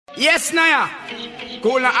Yes, Naya.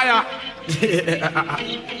 Cool na aya.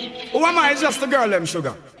 Who am I? It's just the girl, them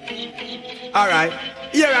sugar. Alright.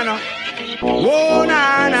 Here I know. Oh,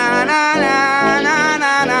 na na na na na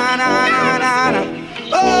na na na na na.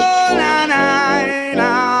 Oh, na na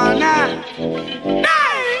na na.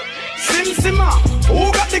 Sim Simma.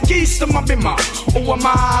 Who got the keys to my bimmer? Who am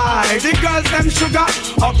I? The girls, them sugar.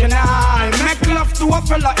 How can I make love to a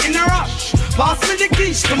fella in a rush? Pass me the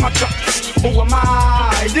keys to my trucks. Who am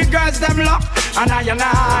I? The girls, them lock. And I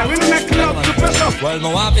we make love to pressure. Well,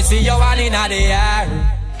 my want to see you all in the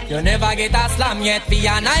air. You never get a slam yet, for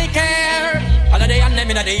your I care. All of the and them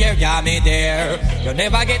in the air, yeah, me there. You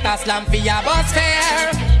never get a slam for your bus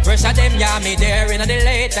fare. Pressure them, yeah, me there. In the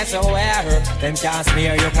latest wear. Them can't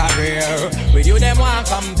smear your career. With you, them want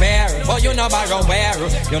compare. But you know borrow where.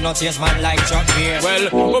 You not chase man like Chuck Beer. Well,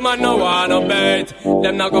 woman no wanna bait.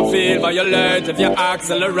 Them not gon' feel violate. If you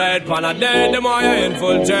accelerate, pan a day, them want you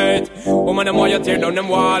infiltrate. Woman, them want you tear down them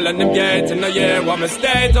wall and them gate. In the year, what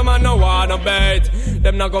mistake, woman no wanna bait.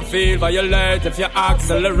 Them not gon' feel violate. If you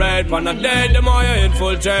accelerate, pan a day, them want you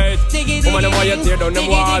infiltrate. Woman, them want you tear down them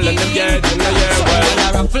wall and them gate. In the year,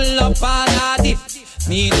 well, full up all of it.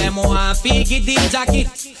 Me them want piggy the jacket.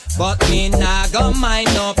 But me nah go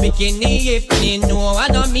mind no bikini if me know I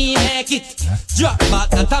know me make it. Drop back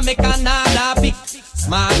that I make another pick.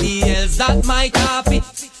 Smarty else that might have it.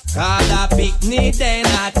 Cause a picnic they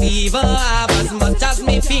not even have as much as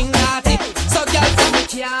me finger tip. So girl say me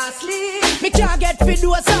can't sleep. Me can't get fit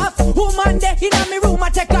doors off. Woman there in me room I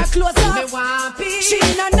take her clothes off. Me want peace. She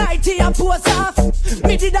in a nightie and pose off.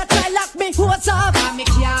 Me did a try lock me hose off. And me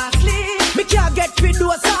can't sleep. Me can't get fit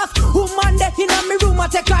doors off. Woman there in me room I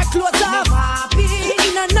take her clothes off. Me want peace.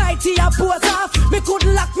 In a nightie and pose off. Me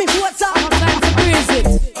couldn't lock me hose off. I'm trying to breeze it.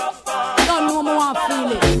 Don't know me want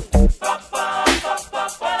feel it.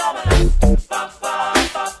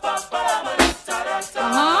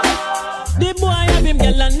 The boy have him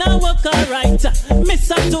girl and now walk alright. Miss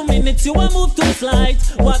her 2 minutes, you a move too slight.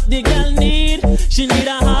 What the girl need? She need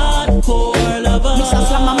a hardcore lover. Mr.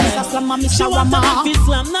 Slammer, Mr. Slammer, Mr. She want a man fi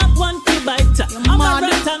slam, not one fi bite. I'm a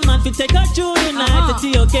right man fi take her through the night.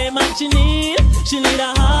 The T.O.K. man she need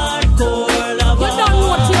a hardcore lover. You don't know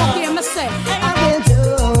what T.O.K. me say. I will do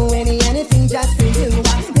anything just for you.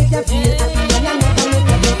 Make you feel happy and I never make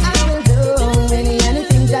you go. I will do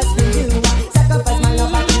anything just for you. Sacrifice my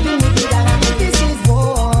love, I can do it that. This is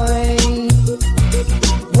boy.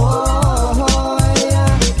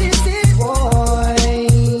 This is boy.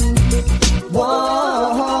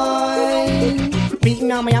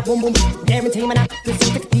 Beating on my boom boom, guarantee me not to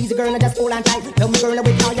see the easy girl and just hold on tight. Love me girl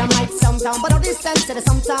with all your might. Sometime, but all this sense to the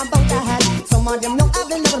sometime about the head. Some of them know I've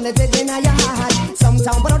been loving it in your heart.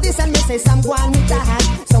 Sometime, but all this and me say some go on with the head.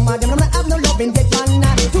 Some of them know I've no love in the one.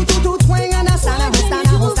 Twang and a stand.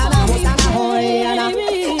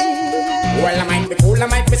 Well, I might be cool, I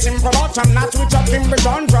might be simple, but I'm not with your thing, but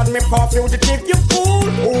don't drag me for fugitive, you fool.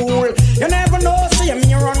 You never know, see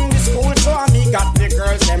me run the school, so me got the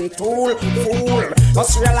girls, them tool, fool.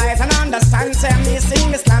 Just realize and understand, say me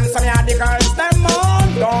sing this land, so me are the girls, them on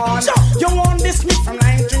done. You want this me from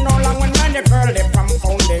 19 no long when the girl, they from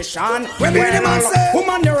foundation. Well,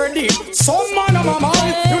 woman, you're ready, some man of my man,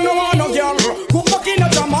 you know I'm no girl, who fuck in a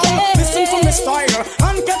drama, listen to me style,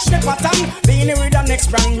 and catch the pattern, being with the next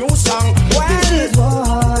brand new song. Well, this boy,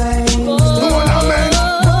 no one amen.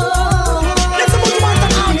 Let's put him on the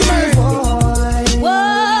argument.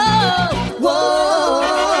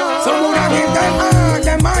 So would I give them heart,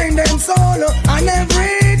 them mind, them soul, and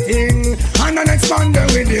everything, and an expander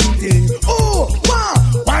with him thing. Oh, wow,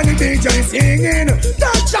 while the DJ singing,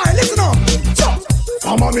 that child, listen up.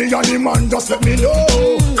 Some of me and the man just let me know.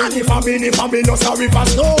 And if I be no sorry for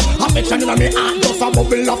snow. Affection in me heart just a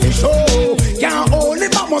bubble of the show. Can't hold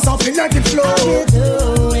it back, must have to let it flow. I will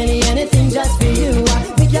do anything just for you.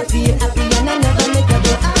 Make you feel happy and I never make you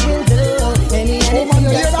go. I will do anything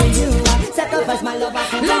just for you. Sacrifice my love,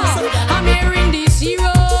 I'm hearing this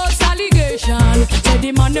serious allegation. Say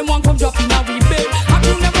the man them want come drop in a we bed. I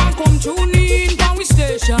do them want come tune in down we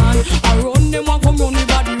station. I run them want come run me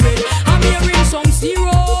body red. I'm hearing some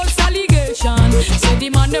serious allegation. Say the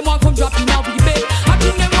man them want come drop in a we bed. I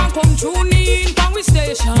do them want come tune in down we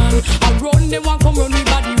station. I run them want come run me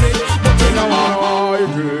body red. But you know I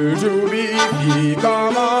do to be he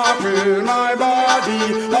come up in my body.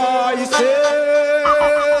 I say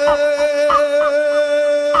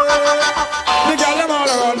the gal them all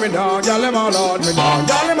around me down, gal them all around me down,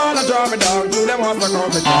 gal them all draw me down, do them want to know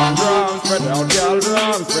me down. Drum spread out, gal,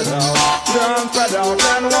 drum spread out,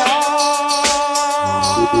 and walk.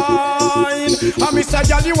 wine. And me say,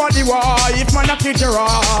 girl, you are the wife, man, I treat you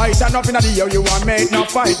right. And up in the year, you want make no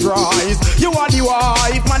fight rise. You are the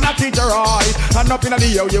wife, man, I treat you right. And up in the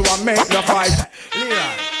year, you want make no fight. Leroy,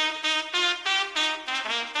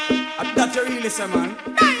 that you really say, man.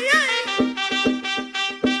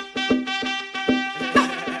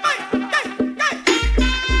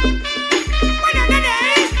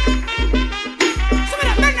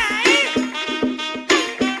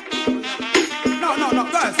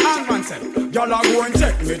 Y'all are going to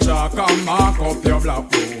take me chalk and mark up your black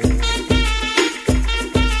book.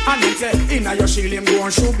 And him say, inna your shield him go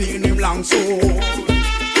and should be in him long soul.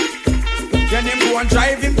 Then him go and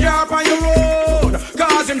drive him car on your road,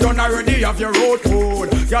 cause him done already have your road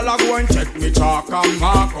code. Y'all are going to take me chalk and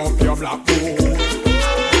mark up your black book.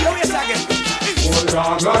 Now yes again. Old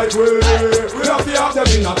dog like we have to have them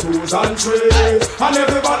in a 2s and 3s. And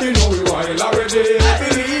everybody know we wild already.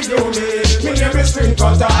 Believe you me name is String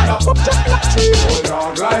Cutter. Old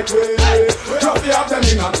dog like we have to have them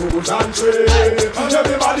in a 2s and 3s. And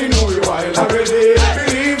everybody know we wild already.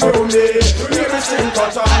 Believe you me name is String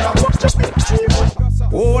Cutter.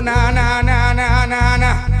 Oh na na na na na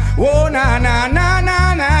na. Oh na na na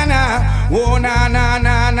na na na. Oh na na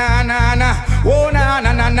na na na na. Oh na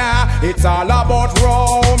na na na. It's all about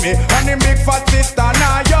Romy and the big fat sister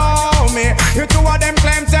Naomi. You two of them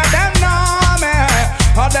claims that them know me.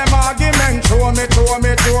 All them argument show me.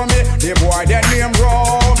 The boy that name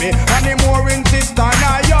Romy and the more in sister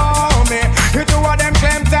Naomi. You two of them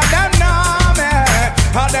claims that them know me.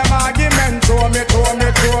 All them argument show me.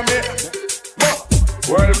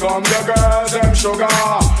 Welcome the girls, them sugar.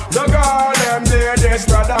 The girl, them need this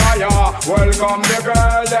Stradaya. Welcome the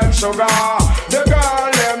girl, them sugar. The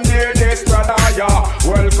girl, them need this Stradaya.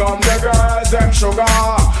 Welcome the girls, them sugar.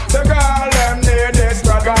 The girl, them need this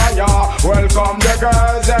Stradaya. Welcome the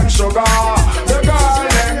girls, them sugar. The girl,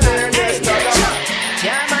 them need this Stradaya.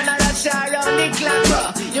 Yeah, man, I rush around the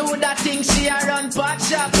clock. You woulda think she a run pot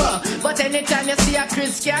shop, but anytime you see a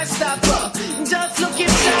Chris can't stop. Just look at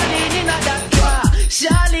Charlene in that car.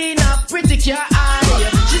 Charlene a pretty car eye.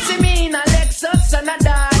 She see me in a Lexus and a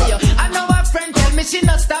die. I know her friend tell me she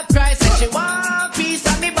not stop cry. Say she want piece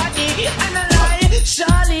of me body and a lie.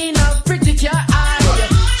 Charlene a pretty car eye.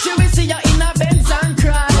 She will see you in a Benz and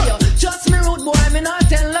cry. Just me rude boy, me not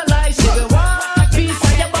tell a lie. She will want piece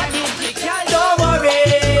of your body. Girl, don't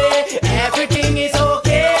worry, everything is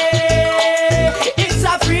okay. It's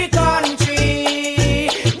a free country.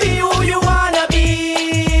 Be who you wanna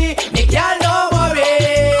be. Me girl, don't worry,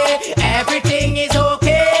 everything is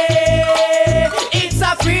okay. It's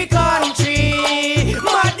a free country.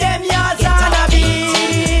 But them yours wanna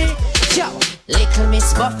be. Yo, little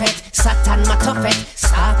Miss Buffett, Satan my tuffet.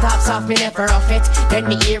 Start off me never off it. Then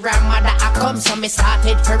me hear her mother a come, so me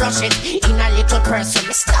started to rush it. In a little purse, so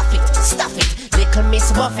me stuff it. Little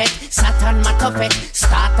Miss Buffett, Satan my tuffet.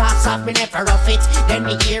 Start off me never off it. Then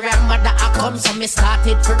me hear her mother a come, so me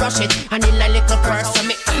started to rush it. And in a little purse, so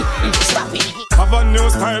me stop it. Have a new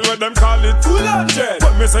style where them call it Full and Jet.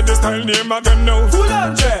 But me say the style name again now Full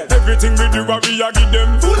and Jet. Everything we do we a give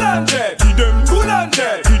them Full and Jet. Give them Full and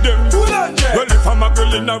Jet. Give them Full and Jet. Well if I'm a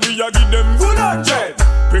girl in a we a give them Full and Jet.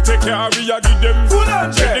 Pretty car we a give them Full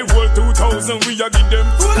and Jet. The whole 2000 we a give them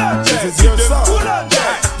Full and Jet. This is your song. Full and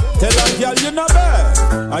Jet. Tell a girl you no bad,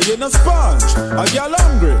 and you no sponge. A girl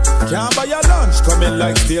hungry, can't buy your lunch. Come in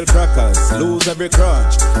like steel crackers, lose every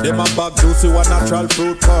crunch. Them a bag juicy one natural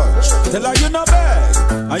fruit punch. Tell her you no bag,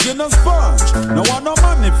 and you no sponge. No want no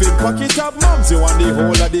money fit pocket of mums. You want the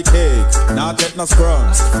whole of the cake, not get no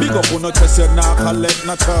scrums. Big up on no chest, you not collect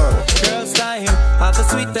no church. Girls time, have the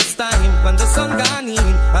sweetest time when the sun gone in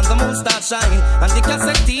and the moon start shine and the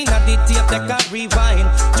cassette and the tape take a rewind.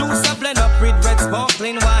 Juice a blend up with red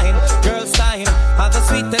sparkling wine. Girls time, have the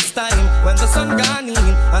sweetest time when the sun gone in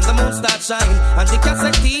and the moon start shine and the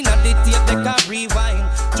cassette and the tape take a rewind.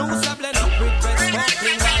 Juice a blend up with red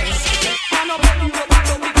sparkling wine.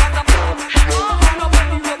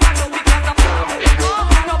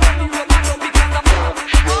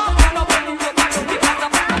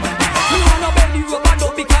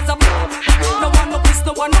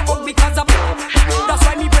 That's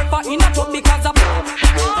why me prefer in a tub because of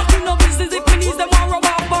you know business if me needs them one rub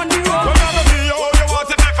up on the road. Well, I don't see you all you want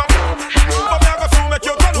to differ. But me I go soon make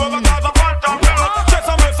you turn over because of one time. Just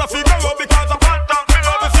a mess of figure out because of one time.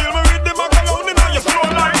 You feel me with the macaroni now you slow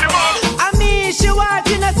like the man. I mean, she want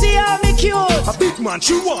you to see how me cute. A big man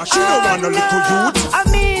she want, she don't want no little youth. I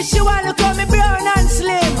mean, she want to call me brown and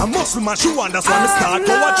slim. A muscle man she want, that's why me start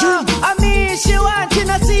go a gym. I mean, she want you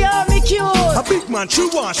to see how me cute. A big man man, she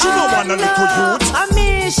don't want a little youth. I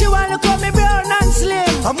mean, she want to call me brown and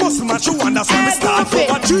slim. A muscle man, she want, that's why me start from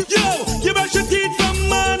what you. Yo, you brush your teeth from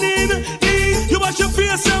morning, you wash your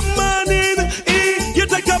face from morning, you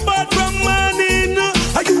take a bath from morning,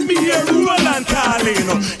 and you be here rolling calling.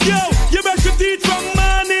 Yo, you brush your teeth from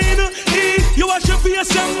morning, you wash your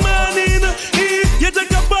face from morning, you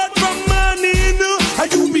take a bath from morning,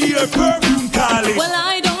 and you be here perfume calling. Well,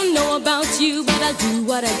 I don't know about you, but I'll do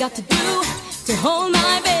what I got to do to hold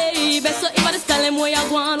my baby. So if I just tell him where I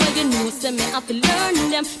want, well, you know, send me have to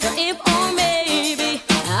learn them. Now if or maybe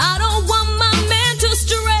I don't want my man to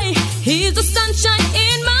stray. He's the sunshine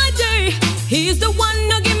in my day. He's the one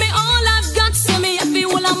who give me all I've got. So me I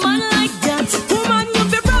feel a man like that. Woman, you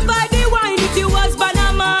be provide the wine if you was bad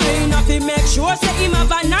of mine. I feel make sure say him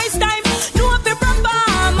have a nice time. No if you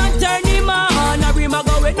provide man turn him on. I bring my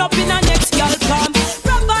going up in the next girl come.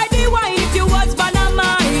 Provide the wine if you was bad of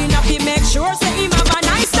mine. I feel make sure say him have a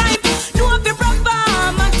nice time. No if you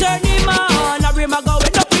provide man turn him on. I bring my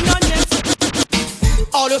going up in the next.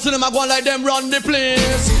 All you see them a go like them run the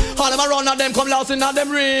place. All them a run and them come lost in a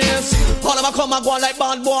them race. All them a come and go like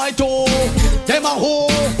bad boy too. Them a who,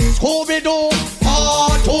 Scooby-Doo,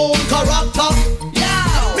 cartoon character.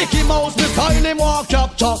 Yeah. Mickey Mouse, me style him walk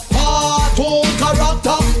capture. Cartoon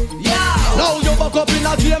character. Yeah. Now you back up in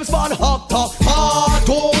a James Bond actor.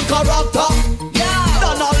 Cartoon character. Yeah.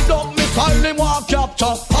 Donald Duck, me style him walk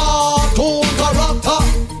capture. Cartoon character.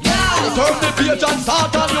 Yeah. Turn the page and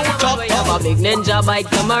start a new chapter. A big ninja bike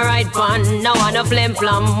to my right fan. Now on a flim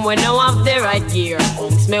flam when I have the right gear.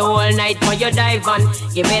 Bounce me all night for your dive on.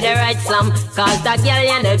 Give me the right slam, cause that girl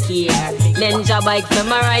you no care. Ninja bike to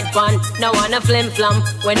my right fan. Now on a flim flam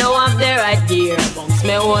when I have the right gear. Bounce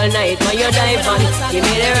me all night for your dive on. Give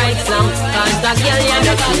me the right slam, cause that girl you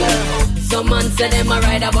no care. Some man say them a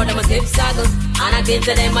ride but them a zip saddle. And I think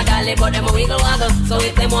to them a dolly but them a wiggle waggle. So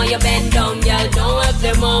if them want you bend down, y'all don't have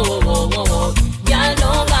them oh. Y'all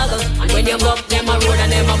don't goggle. And when you go up them a road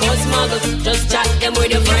and them a bus muggle, just chat them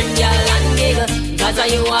with your friend, y'all and giggle. Cause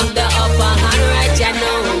you have the upper hand right, you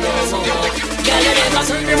know.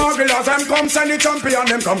 Send the smugglers, them come, send the champion,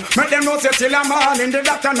 them come. Make them know say till a man in the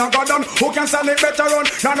doctor no go down. Who can sell it better run?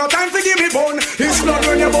 Now no time to give me bone. It's blood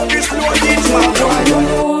when you bug, it's blood, it's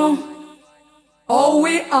my Oh,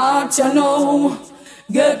 we are, you know,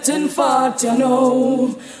 getting fat, you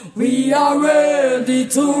know. We are ready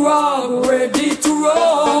to rock, ready to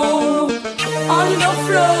roll. On the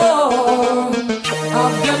floor,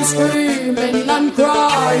 have them screaming and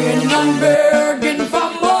crying and begging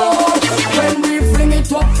for more. When we fling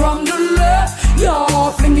it up from the left,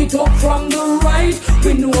 yeah, fling it up from the right.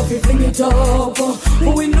 We know if we fling it up,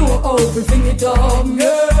 we know how we fling it up,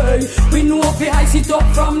 yeah. We know if we ice it up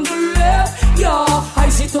from the left, yeah,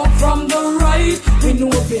 ice it up from the right. We know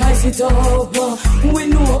if we ice it up, we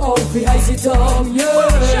know how we ice it up,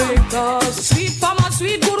 yeah. Cause sweet farmer,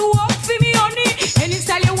 sweet guru up for me honey. Any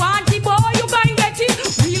style you want it, boy, you can get it.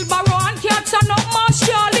 Wheelbarrow and cats and not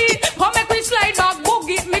Marshally. Come make me slide back,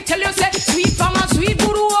 boogie, me tell you say. Sweet farmer, sweet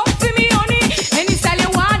guru up for me honey. Any style you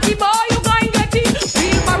want it, boy, you can get it.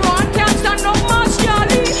 Wheelbarrow and cats and not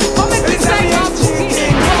Marshally. Come make me slide back, boogie.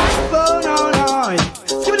 Oh no no,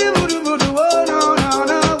 skibidi budu budu. Oh no no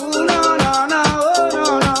no, oh no no no, oh no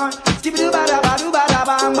no. Skibidi bada badu bada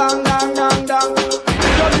bang bang dang dang dang.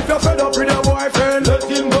 Girl, if you're fed up with your boyfriend, let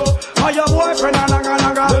him go. Or your boyfriend a naga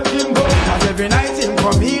naga, let him go. Cause every night him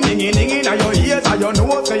come in, dinging dinging in your ears, and your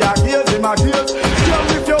nose say your ears in my ears. Girl,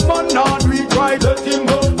 if your man not do it right, let him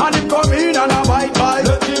go. And him come in and a bite bite,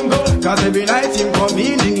 let him go. Cause every night him come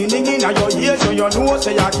in, dinging dinging in your ears, and your nose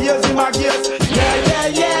say your ears in my ears. Yeah yeah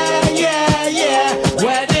yeah yeah yeah.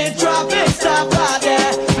 Where the traffic stop out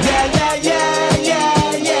there. Yeah yeah yeah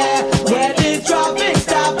yeah yeah. Where the traffic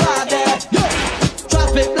stop out there.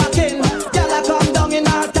 Traffic blocking, girl I come down in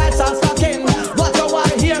her tights and stocking. What a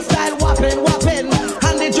white hairstyle whopping, whopping.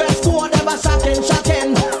 And the dress code ever shocking,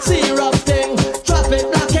 shocking. Syrup thing, traffic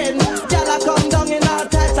blocking, girl I come down in her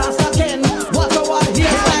tights and stocking. What a white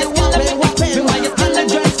hairstyle whopping, whopping. And the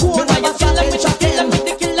dress code ever shocking, shocking.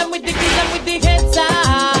 Kill them with the head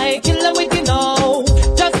side.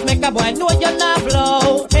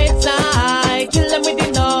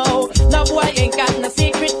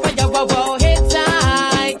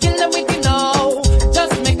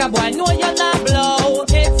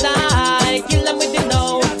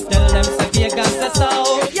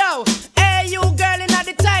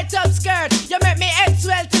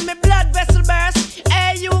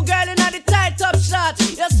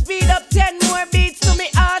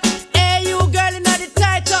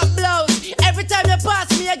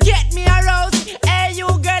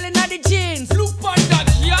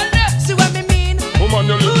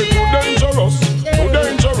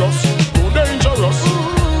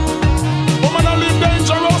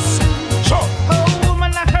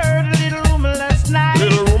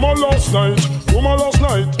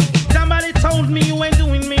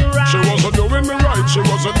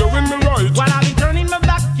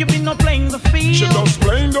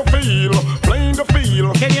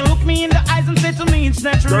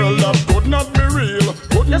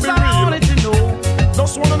 I wanted to know.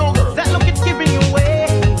 Just wanna know, girl. That look it's giving you away.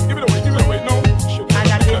 Give it away, no.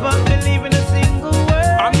 And I never believe in a single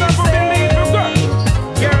word. I never believe in girl.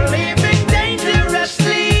 You're living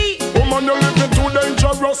dangerously. Woman, you're living too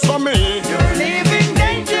dangerous for me. You're living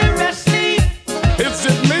dangerously. Is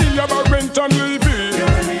it me, you're a rent and Levy?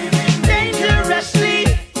 You're living dangerously.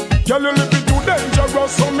 Girl, you're living too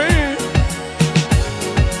dangerous for me.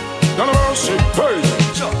 Don't mercy, hey.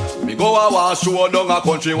 Me go a wash show down a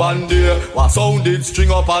country one day. What sound did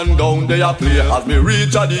string up and down they a play. As me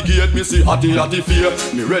reach at the gate, me see hatty fear.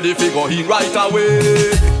 Me ready fi go in right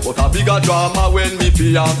away. But a bigger drama when me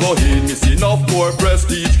pay and go in. Me see enough more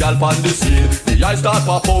prestige gal on the scene. The eyes start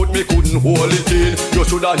pop out, me couldn't hold it in. You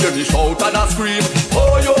shoulda hear me shout and a scream.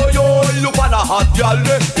 Oh yo yo, look on a hot gal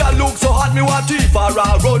there. Gal look so hot, me want tea for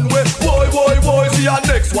a runway. Boy, see a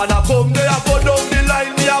next one a come there. Go down the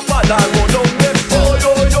line, me a bad and go down there. Oh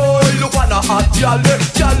yo, look on a hot gal there.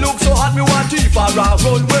 Gal look so hot, me want tea for a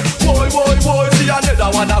runway. Boy, see another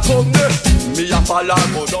one a come there. Me a fall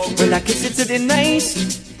and go down there. Well, I kiss it to the night.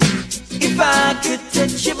 If I could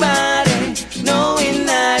touch your body, knowing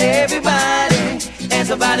not everybody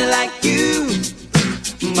has a body like you.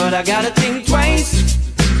 But I gotta think twice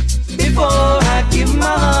before I give my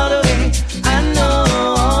heart away. I know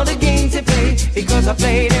all the games to play because I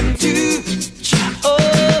play them too. Oh,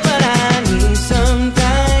 but I need some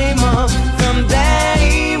time off from that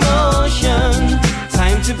emotion.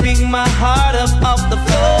 Time to pick my heart up off the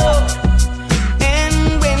floor.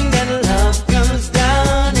 And when that love comes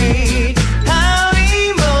down, it our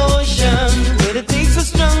emotion. But it takes a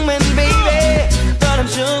strong man, baby. Thought I'm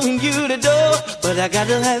showing you the door, but I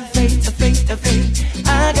gotta have faith.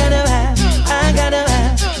 I gotta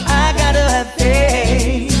have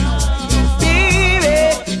faith.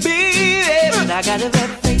 Baby, but I gotta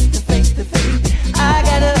have faith. I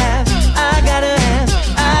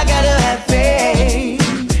gotta have faith.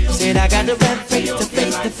 Said I gotta have faith.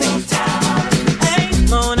 Hey,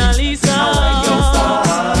 Mona Lisa.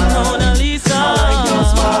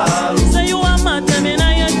 Say you want my time in a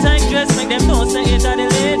your tight dress, make them know say it's the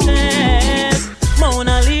latest.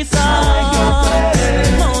 Mona Lisa.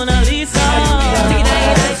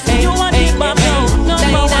 You want the bomb now,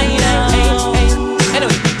 number one now.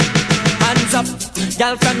 Anyway, hands up.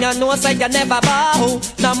 Girl from your nose say you never bow.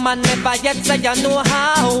 No man never yet say you know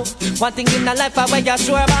how. One thing in the life where you're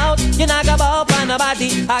sure about, you not go bow for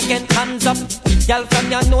nobody again. Hands up. Girl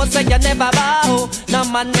from your nose say you never bow. No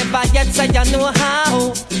man never yet say you know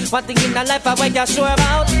how. One thing in the life where you're sure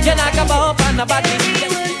about, you not go bow for nobody.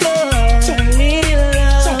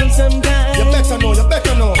 Some kind. You better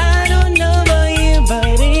know. I don't know about you, but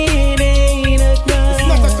it ain't a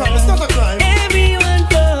crime. It's not a crime. Everyone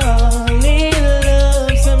fall in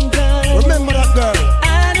love sometimes. Remember that girl.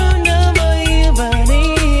 I don't know about you, but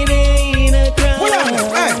it ain't a crime.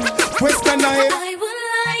 Hey, question night. I would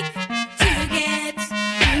like to get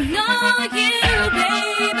to know you,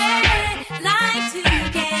 baby. Like to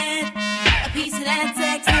get a piece of that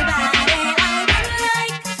sexy body. I would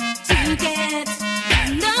like to get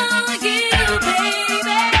to know you,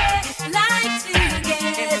 baby. Like to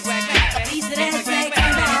get a piece of that sexy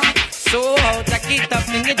body. So jack it up,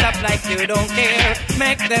 fling it up like you don't care.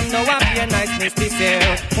 Make them know I'm your niceness this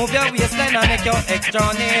year. Move your waistline and make your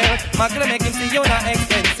extra near. Muggle make him see you not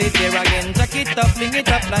expensive here again. Jack it up, fling it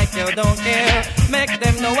up like you don't care. Make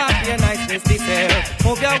them know I'm your niceness this year.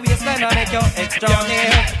 Move your waistline and make your extra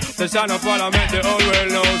near. The shine of parliament, the whole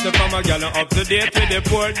world knows. If I'm a gal up to date, we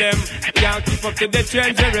deport them. Can't keep up to the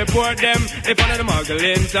trends, we report them. If one of the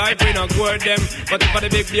muggling type, we not court them. But if for the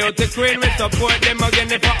big beauty queen, we support them.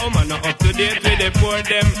 Again, if a woman not up to date, we deport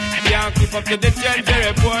them. Can't keep up to the trends, we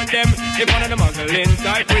report them. If one of the muggling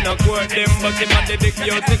type, we not court them. But if for the big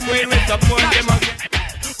beauty queen, we support them.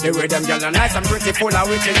 The way them girls are nice and pretty, full of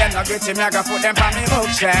witty, them not gritty, me I go put them on me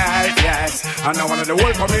bookshelf, yes. And now one of the whole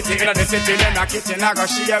community in the city, them not kitchen, I go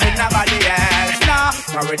share with nobody else, no.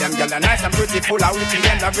 Now way them girls are nice and pretty, full of witty,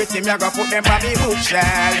 them not gritty, me I go put them on me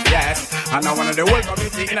bookshelf, yes. And now one of the whole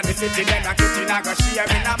community in the city, them not kitchen, I go share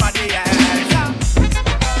with nobody else, no.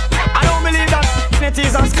 I don't believe that it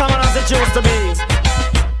is as common as it used to be.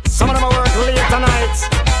 Some of them work late tonight.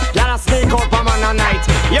 Y'all sneak out for man a night.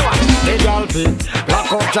 You watch the girl fit,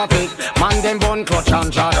 lock up traffic. Man them bun clutch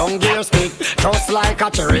and draw down gear stick. Just like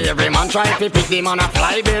a cherry, every man try to pick the man a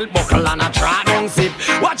fly bill, buckle and a draw down zip.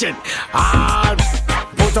 Watch it, all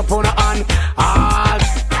put up on a hand, all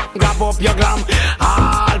grab up your glam,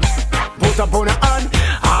 all put up on a hand,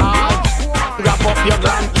 all grab up your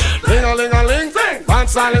glam. Ling-a-ling-a-ling, pan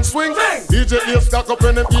silent swing. DJ ears stuck up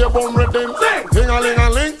in the ear bone rhythm.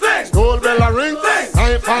 Ling-a-ling-a-ling, gold bell a ring.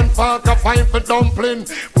 9-5 fan park a fine for dumpling.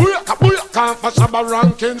 Booyaka, can't for Shabba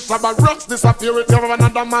ranking. Shabba rocks disappear with you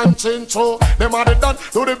another man change. So them are the done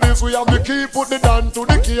to the biz, we have the key, put the down to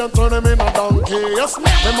the key and turn them in a donkey. Yes,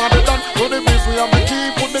 them are the done to the biz, we have the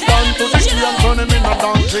key, put the down to the key and turn them in a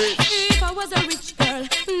donkey. If I was a rich girl,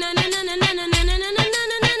 na na na na na na na na na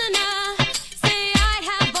na na na na. Say I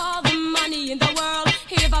have all the money in the world.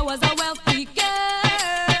 If I was a wealthy girl,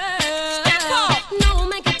 no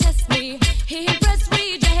man can test me. He impress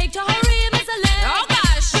me, Jake to hurry, Miss Alex. Oh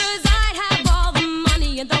gosh, 'cause I have all the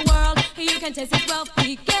money in the world. You can test his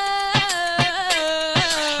wealthy girl.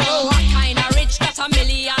 What kind of rich? Got a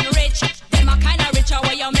million rich. Them a kind of richer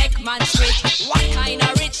where you make man rich. What kind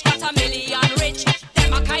of rich? Got a million rich.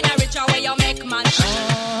 Them a kind of richer where you make man rich.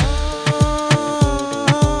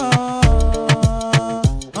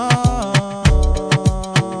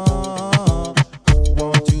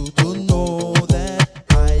 Want you to know that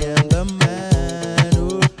I am the man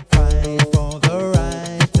who fight for the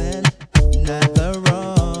right and not the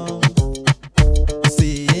wrong.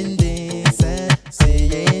 Seeing this and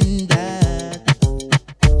seeing that,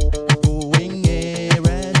 going here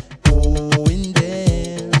and going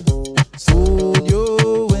there. Soon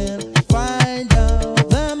you will find out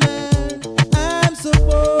the man I'm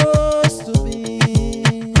supposed to be.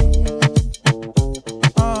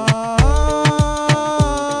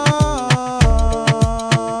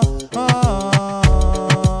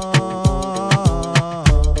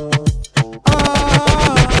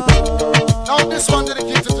 Now this one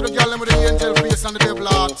dedicated to the girl with the angel face and the devil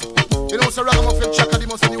heart. You know, so Ragamuffin Chaka, the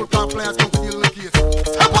most new plant players come to deal in the case.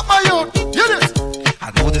 Step up my youth, hear this.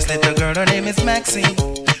 I know this little girl, her name is Maxine.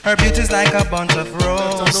 Her beauty's like a bunch of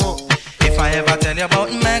roses. If I ever tell you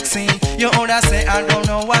about Maxine, you older say I don't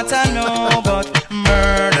know what I know, but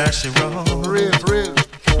murder she wrote. Real.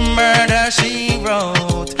 Murder she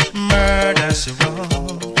wrote. Murder she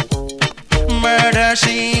wrote. Murder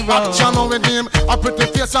she wrote. Action with him, a pretty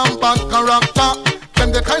face and bad character.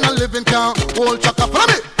 Them the kind of living can hold Chaka. Follow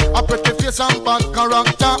me. A pretty face and bad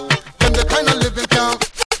character. Them the kind of living can.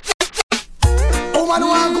 Woman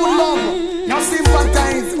want good love. Now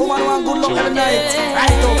sympathize. Woman want good love every night.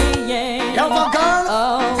 Right up. Love a girl.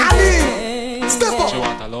 Ali. Step up. She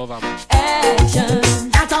want a lover. Action,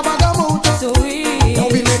 That a bag of mood. sweet. Now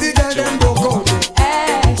we made the girl them go go.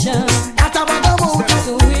 Action, That a bag of mood.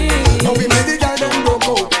 sweet. Now we made the girl them go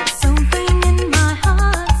go. Something in my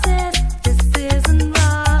heart says this isn't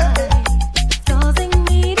right, causing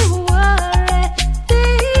me to worry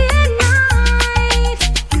day and night.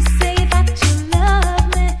 You say that you love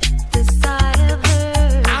me, this I have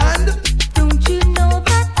heard. And Don't you know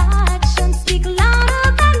that actions speak louder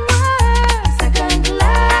than words? Second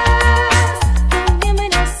class, don't give me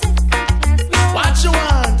no second class love. what you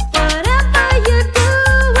want? Whatever you're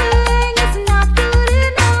doing is not good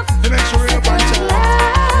enough. To make sure you're punch out.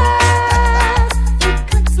 It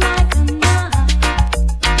cuts like a knife.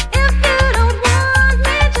 If you don't want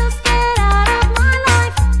me, just get out of my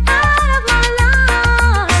life, out of my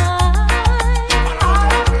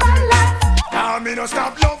life. Now me no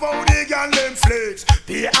stop love how the girl them flex.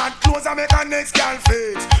 The hot clothes I make a next girl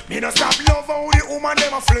flex. Me no stop love how the woman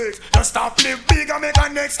them a flex. Just stop live big and make a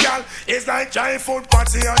next girl. It's like giant food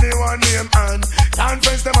party and the one name and can't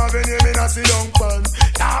friends them have a name in a sit down pan.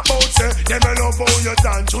 Talk about say them a love how you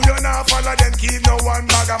dance. True you not follow them keep no one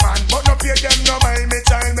bag a man. But no pay them no mind me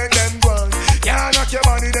child make them run. Can't knock your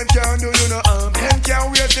body them can't do you no harm. Them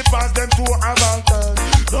can't wait to pass them to a mountain.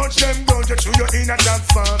 Touch them down to chew you in a job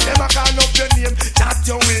farm. Them a call up your name, chat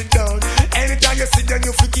your way down. Anytime you see them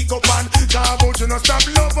you feel kick up and talk about you no stop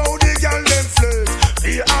love how the girl them flex.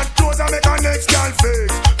 The hot clothes I make a next girl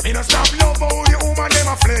flex. Me no stop love how the woman them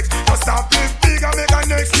a flex. Just stop live big and make a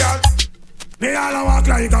next girl. Me all a walk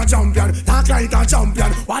like a champion, talk like a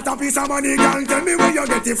champion. What a piece of money, girl, tell me where you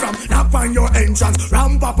get it from. Knock on your entrance,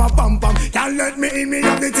 ram pa pa pam pam. Can't let me in, me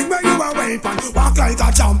have the thing where you a weapon. Walk like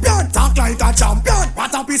a champion, talk like a champion.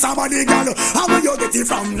 What a piece of money, girl, how where you get it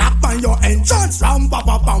from. Knock on your entrance, ram pa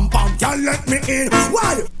pa pam pam. Can't let me in,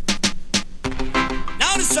 why?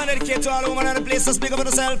 Now this one dedicated to all women in the place, so speak up for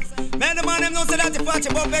yourself. Man, the man them know say that the party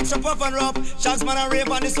pop extra puff and rough. Shots man and rape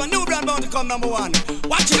on this one, new brand bound to come number one.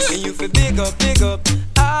 Watch it. And you feel big up,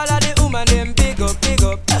 all of the woman them big up,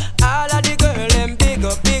 all of the girl them big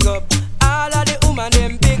up, all of the woman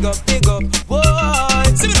them big up.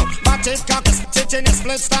 Whoa, See me now, back it cock, sit in the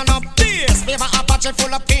split, stand up, please. Favor Apache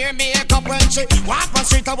full of peer makeup when she walk on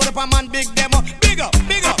street, I would up a man big demo, big up.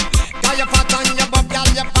 Got your fat on your bob, got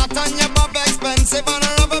your fat on your bob, expensive and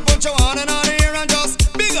I never put you on and out here and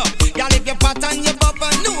just big up. Y'all if your fat on your bob,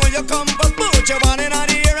 I know you come, but put you on and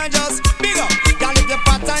out here and just big up. Y'all if your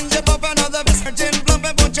fat on your bob, another virgin plump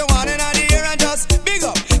and put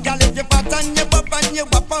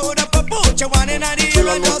you want in the air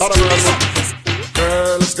and just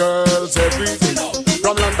Girls, girls, every day.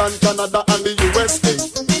 From London, Canada, and the USA.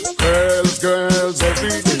 Girls,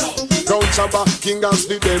 every day. Crown Shabba, King and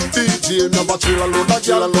Sleep, them DJ. Never chill alone, a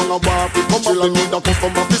girl alone, a waffle. Come up, they need a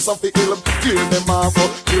customer, piece of the hill. Clear them off.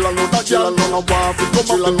 Chill alone, a girl alone, a waffle. Come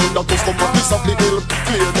up, they need a customer, piece of the hill.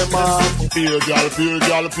 Clear them off. Pay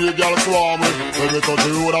girl, swarming. When we touch the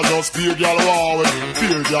road, I just pay girl, wow.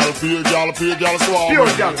 Pay girl, swarming.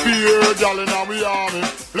 Pay girl in our army.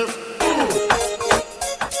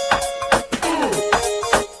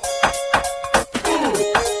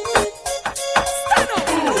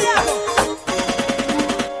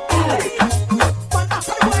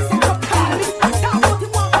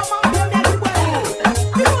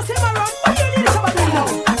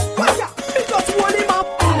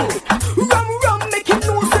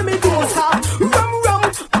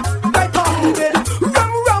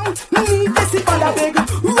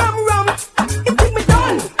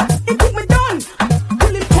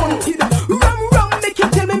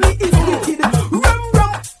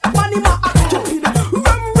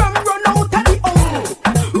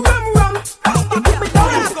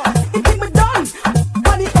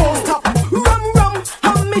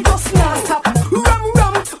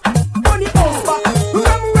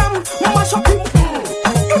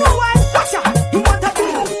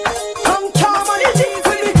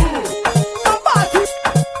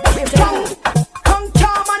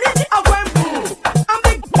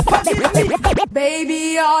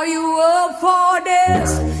 Baby, are you up for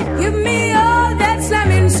this? Give me all that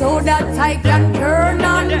slamming so that I can turn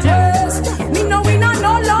and twist. Me know we not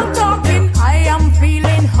no long talking. I am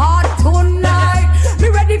feeling hot tonight. Me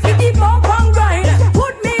ready for the bump and grind.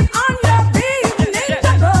 Put me on the beat in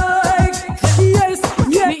the bike. Yes,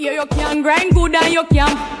 yeah. Me hear you can grind good and you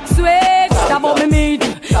can sweat. Stop up me meat.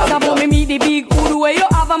 Stop up me meat the big hood where you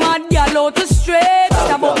have a mad gal out to straight.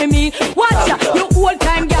 Stop up me meat. Watch ya, you old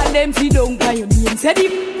time gal them see down by your name. Say the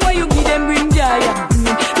where you give them bring joy and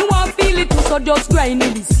pain. You want feel it too, so just grind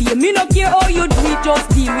it the same. Me no care how you do it, just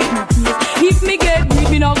deal with me case. If me get weak,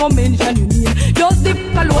 me no go mention your name. Just dip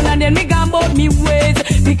alone and then me gone about me ways.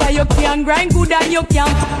 Because you can grind good and you can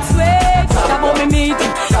sweat. Stop up me meat.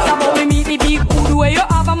 Stop up me meat the big hood where you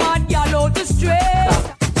have a mad gal out to straight.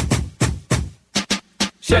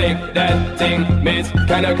 Shake that thing, miss.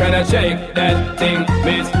 Kinda shake that thing,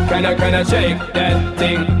 miss. Kinda shake that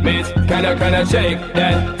thing, miss. Kinda shake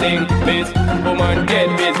that thing, miss. Woman, get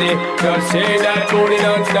busy. Just shake that booty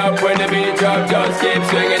non-stop when the beat drop. Just keep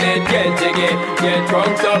swinging it, get jiggy. Get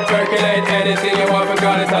drunk up, percolate anything you want.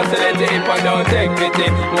 Because it's oscillating if I don't take pity.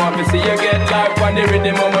 Want to see you get life on the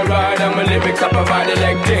rhythm of my ride. And my lyrics up about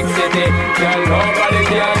electricity. Girl, nobody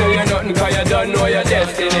can do you nothing cause you don't know your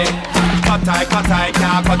destiny. Cut I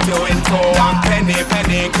can't cut you in two. One penny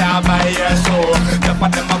can't buy your soul. The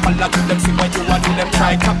part them a follow to them, see what you want to them.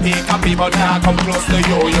 Try copy, but can't come close to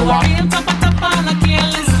you. You want real top on a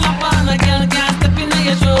girl and slap on a girl, can't step in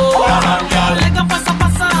your shoe. Like a pasa,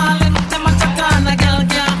 let them a chat on a girl,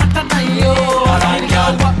 can't hotter than you.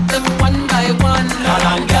 Walk them one by one,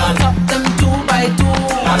 top them 2 by 2,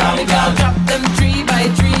 drop them 3 by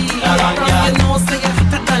 3. You know say you're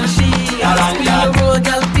hotter than she. Spin the road,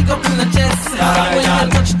 girl, pick up in the chest. When you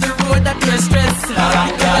touch the road, that you're stressed.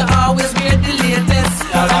 You always wear the latest.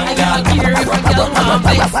 I got gear if a girl want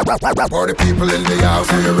flex. Party people in the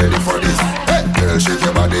house, are you ready for this? Hey, girl, shake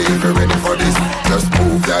your body if you're ready for this. Just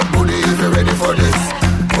move that booty if you're ready for this.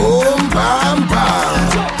 Boom, bam,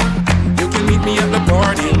 bam. You can meet me at the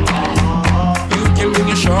party. You can bring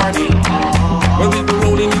your shorty. Well, we'll be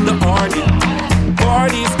rolling in the party.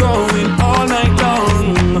 Party's going all night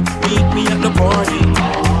long. Meet me at the party.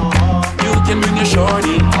 You can bring your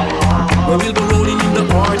shorty. Well, we'll be rolling in the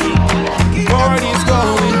party. Party's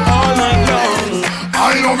going all night long.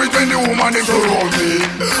 I love it when the woman is around me.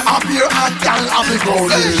 Up here at gal, I be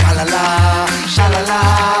growing. Shalala, shalala,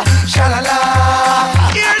 shalala.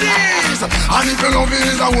 Hear this. And if you love it,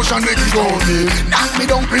 is a ocean make it grow me. Knock me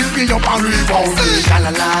down, pick me up and rebound me.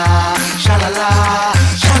 Shalala, shalala,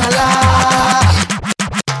 shalala.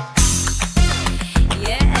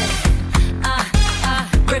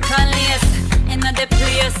 Rebellious in the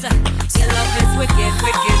place. Your love is wicked,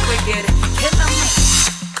 killing me.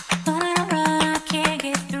 But I can't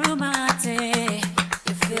get through my day.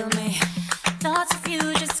 You feel me? Thoughts of you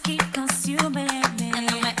just keep consuming me.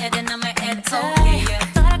 And on my head, oh yeah.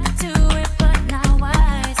 Thought I could do it, but now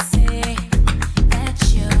I see that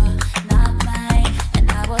you're not mine, and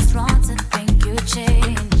I was wrong to think you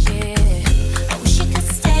changed. Yeah.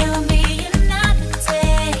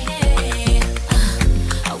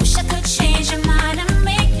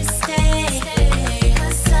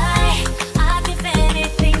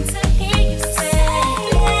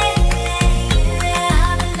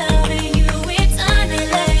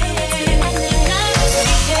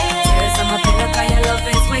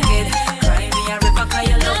 cause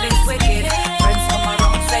your love is wicked. Friends come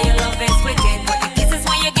around, say your love is wicked. But the kisses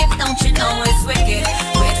when you give, don't you know it's wicked.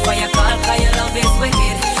 Wait for your call, cause your love is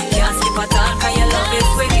wicked. Can't skip a talk, cause your love is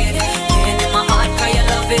wicked. Pain in my heart, cause your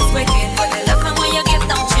love is wicked. But the love when you give,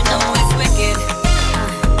 don't you know it's wicked.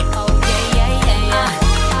 Oh yeah, yeah, yeah.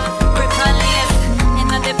 Rip her lace, in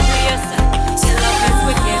the place. Your love is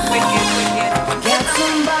wicked, wicked, wicked. Get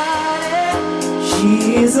somebody,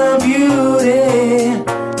 she's a beauty,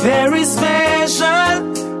 very special,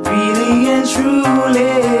 really and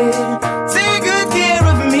truly. Take good care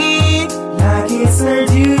of me, like it's her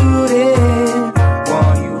duty.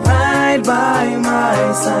 Want you right by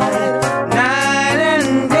my side, night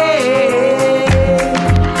and day.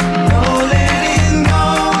 No letting go,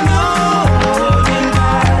 no holding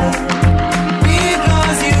back,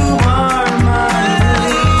 because you are my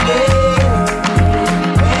lady.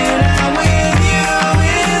 When I'm with you,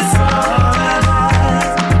 it's all I got.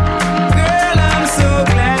 Girl, I'm so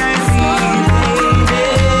glad we made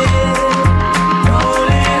it. No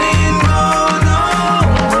letting go, no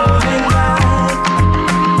holding back.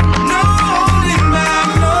 No holding back,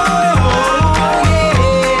 no, yeah.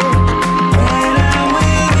 When I'm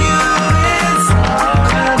with you, it's all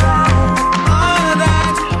I got.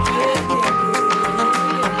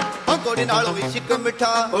 गोड़ी नालों भी शिक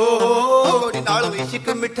मिठा गोड़ी नालों भी शिक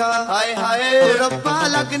मिठा हाय हाय रब्बा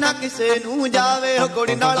लगना किसे नू जावे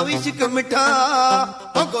गोड़ी नालों भी शिक मिठा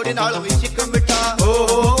गोड़ी नालों भी शिक मिठा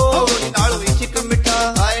गोड़ी नालों भी शिक मिठा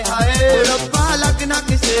हाय हाय रब्बा लगना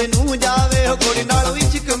किसे नू जावे गोड़ी नालों भी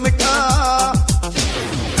शिक मिठा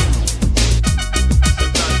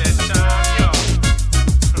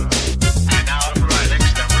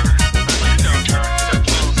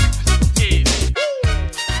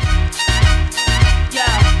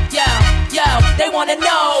They wanna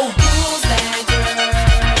know who's that girl.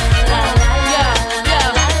 Yeah,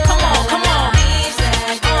 come on. Come on,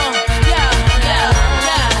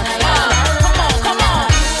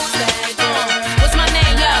 what's my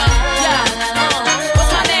name,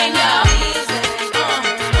 what's my name, Come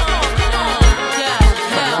on. Yeah.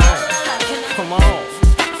 Come on.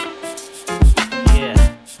 Yeah.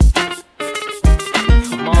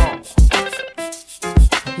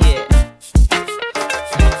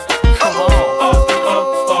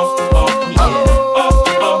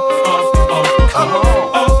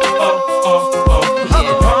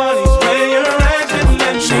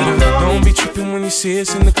 Don't be tripping when you see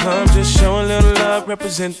us in the club. Just show a little love,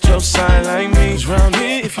 represent your side like me. Round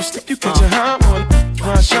here, if you slip, you catch a hot one.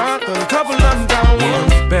 One shot, a couple of them down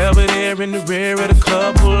one. Belvedere in the rear of the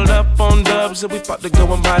club, pulled up on dubs, and we about to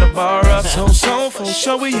go and buy the bar up. So for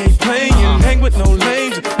sure we ain't playing. Hang with no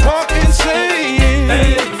lames, walk insane.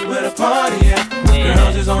 Hey, where the party at?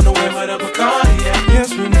 Girls is on the way with a Bacardi at.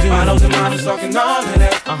 Yes, we do. Bottles and models talking all of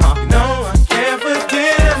that. You know I can't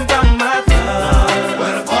forget about my love.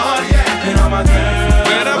 Where the party at? And all my girls.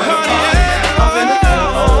 Where the party at? Up in the club.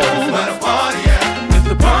 Where the party at? If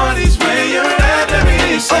the party's where you're at, let me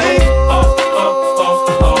hear you say.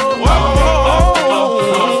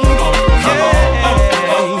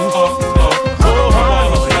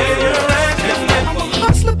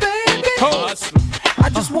 Hustler, baby. I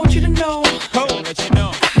just want you to know.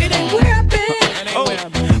 It ain't where I've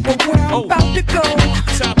been, but where I'm about to go.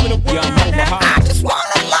 Now, I just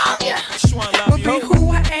wanna love you, but be who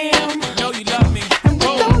I am. And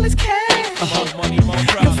with all this cash,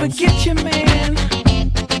 you'll forget your man.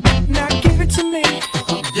 Now give it to me.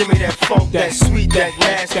 Give me that funk, that sweet, that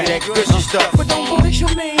nasty, that gushy stuff. But don't bullish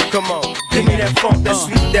your man. Come on, give me that funk, that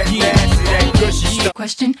sweet, that nasty, that gushy stuff.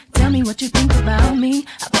 Question, tell me what you think about me.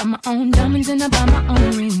 I buy my own diamonds and I buy my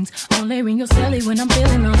own rings. Only ring your celly when I'm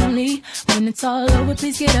feeling lonely. When it's all over,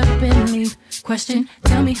 please get up and leave. Question,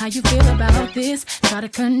 tell me how you feel about this. Try to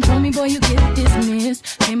control me, boy, you get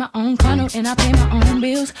dismissed. Pay my own condo and I pay my own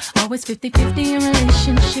bills. Always 50-50 in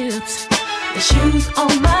relationships. The shoes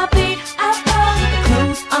on my feet, I bought. The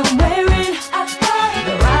clothes I'm wearing, I bought.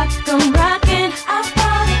 The rock I'm rocking, I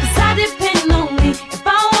bought. 'Cause I depend on me if I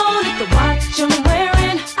want it. The watch I'm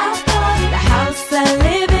wearing, I bought. The house I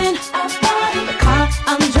live in, I bought. The car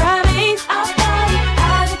I'm driving, I bought.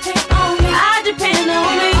 I depend on me, I depend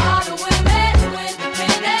on me. All the women who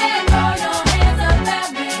independent, throw your hands up at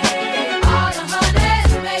me. All the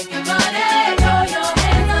honeys making money, throw your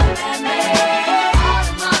hands up at me. All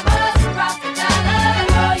the mamas rockin' dollars,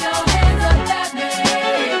 throw your hands up at me.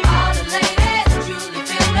 All the ladies who truly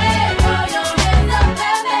feel me, throw your hands up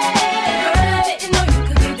at me. Girl, I didn't know you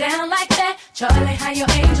could get down like that. Charlie, how your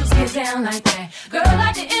angels get down like that. Girl,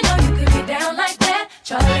 I didn't know you could get down like that.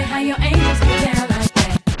 Charlie, how your angels get down like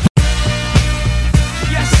that.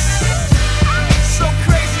 Yes, so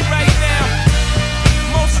crazy right now.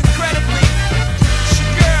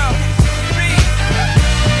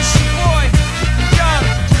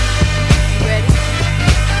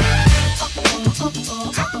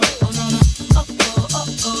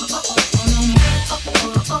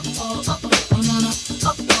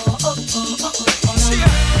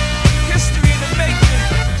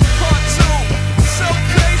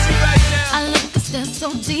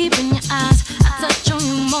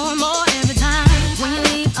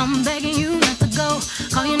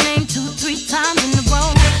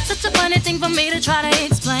 anything for me to try to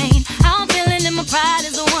explain how I'm feeling and my pride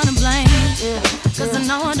is the one to blame. Cause I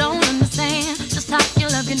know I don't understand just how your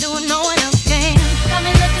love can do it, no one else can. Got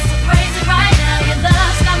me looking so crazy right now. Your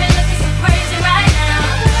love's got me looking so crazy right now.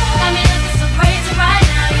 Got me looking so crazy right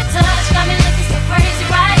now. Your touch got me looking so crazy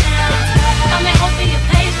right now. Got me hoping you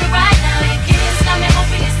page me right now. Your kiss got me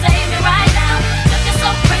hoping you save me right now. Looking so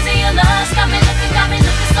crazy, your love's got me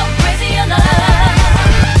looking so crazy, your love.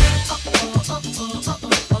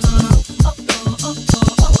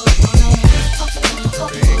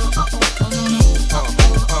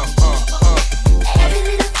 Every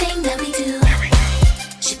little thing that we do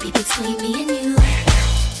should be between me and you.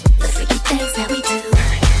 The freaky things that we do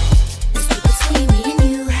is be between me and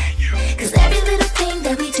you. Cause every little thing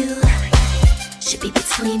that we do should be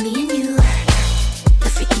between me and you. The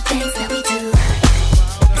freaky things that we do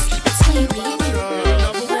is be between me and you.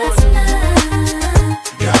 What's love?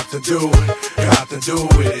 Got to do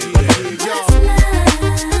it, yeah. What's love?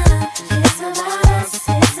 It's about us,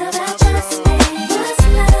 it's about just me. What's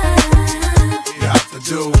love?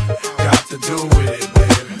 Got to do it,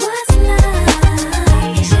 baby. What's love?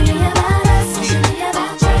 It should be about us, it should be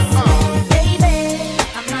about just me. Baby,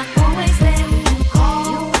 I'm not always there when you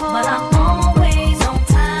call, but I'm always on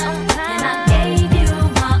time. And I gave you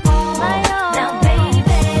my all. Now baby,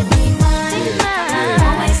 be mine. I'm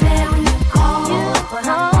always there when you call, but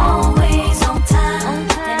I'm always on time.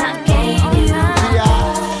 And I gave you my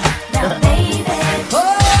all. Now baby,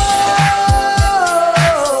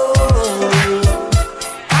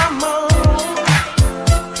 I'm on.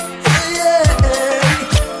 Yeah.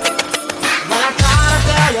 Well, I gotta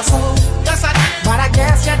tell you so. Yes, I did. But I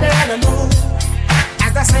guess you didn't know.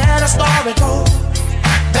 As I said, the story goes.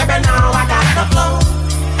 Baby, now I got the flow.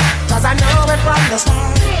 Cause I know it from the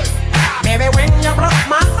start. Baby, when you broke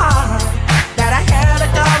my heart, that I had to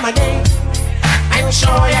come again and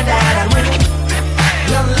show you that I win.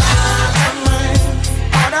 You lied to me.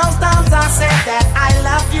 All those times I said that I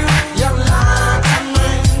love you. You lied to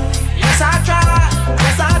me. Yes, I tried.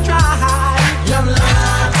 Yes, I tried. You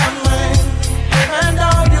lied to me. Even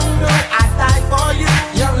though you know I died for you.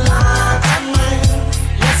 You lied to me.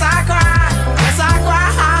 Yes, I cried. Yes, I cried.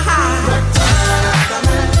 Return up to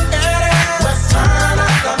me. Return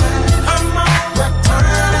up to me. Come on.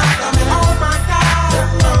 Return up to me. Oh my God.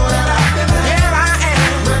 Return up to me. Here I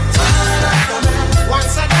am. Return up to me.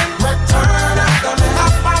 Once again. Return up to me.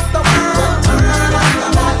 Top of the world. Return up to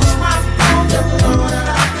me. Watch my phone. Return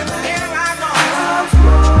up to me. Here I go.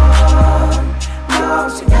 Oh,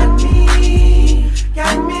 she got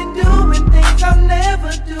me doing things I'll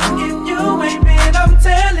never do. If you ain't been, I'm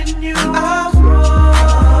telling you, I'm wrong.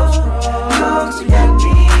 Oh, she got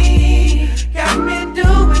me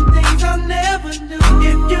doing things I'll never do.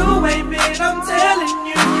 If you ain't been, I'm telling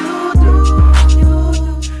you, you do.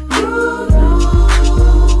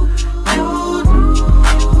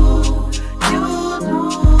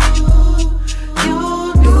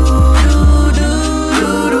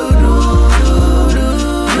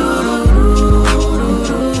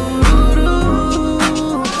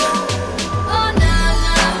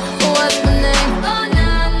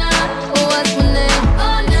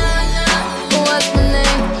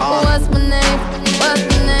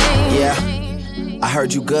 I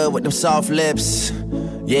heard you good with them soft lips.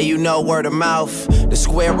 Yeah, you know word of mouth. The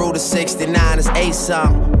square root of 69 is 8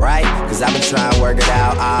 something, right? Cause I've been trying to work it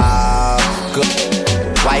out. Good.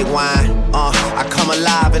 White wine, I come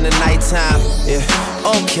alive in the nighttime. Yeah,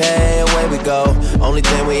 okay, away we go. Only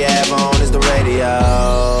thing we have on is the radio.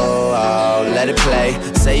 Oh, let it play.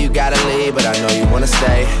 Say you gotta leave, but I know you wanna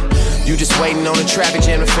stay. You just waiting on the traffic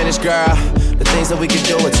jam to finish, girl. The things that we can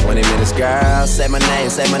do in 20 minutes, girl. Say my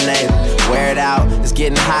name, wear it out. It's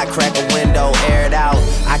getting hot, crack a window, air it out.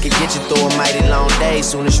 I could get you through a mighty long day.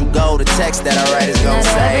 Soon as you go, the text that I write is gonna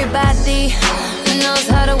say. Everybody knows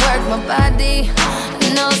how to work my body,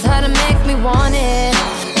 knows how to make me want it.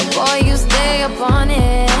 But boy, you stay up on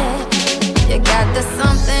it. You got the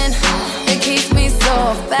something that keeps me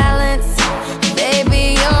so off balance.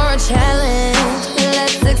 Baby, you're a challenge.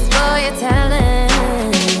 Let's explore your talent.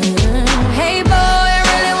 Hey boy, I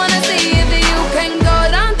really wanna see if you can go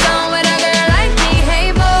downtown with a girl like me.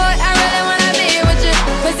 Hey boy, I really wanna be with you,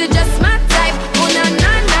 cause you're just my type. Oh na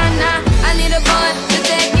na na na, I need a boy to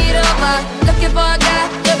take it over. Looking for a guy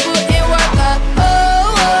to put in work up.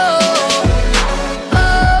 Oh, oh,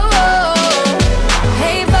 oh, oh.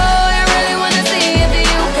 Hey boy,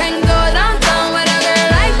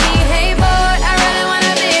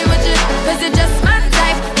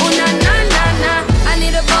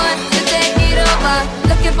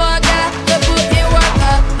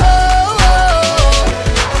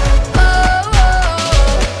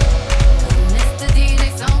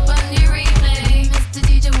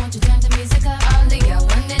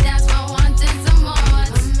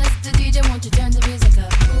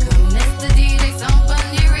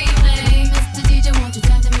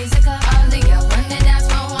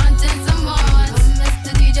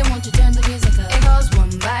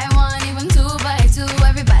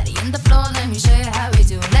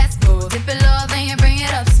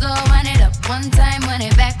 want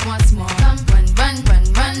it back once more. Run, run, run, run,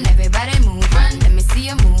 run. Everybody move, run. Let me see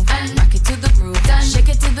you move. Run. Rock it to the groove. Done. Shake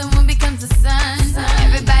it till the moon becomes the sun.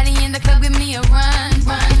 Everybody in the club, give me a run,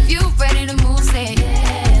 run. If you ready to move, say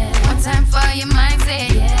yeah. One time for your mind, say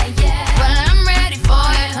yeah, yeah. Well, I'm ready for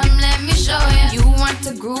it. Come, let me show you. You want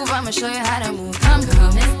to groove? I'ma show you how to move. Come,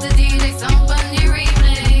 come, Mr. DJ, some funny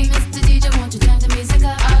replay. Mr. DJ, won't you turn the music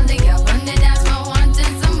up? All the girls on the dance floor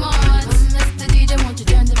wanting some more. Mr. DJ, won't you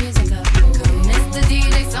turn the music up? Come, Mr.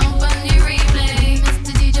 DJ, some funny replay.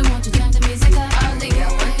 Mr. DJ, won't you turn the music up? All the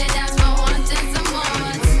girls on the dance floor wanting some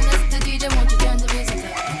more. Mr. DJ, won't you turn the music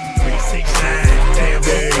up? 369, damn,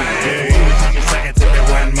 fine. Say it to me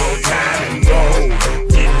one more time and go.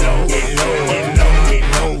 Get low, get low, get low, get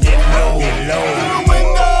low, get low, get low. To the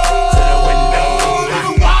window, to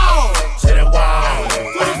the wall, to the wall. To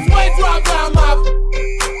the sweat drop down my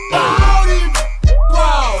body.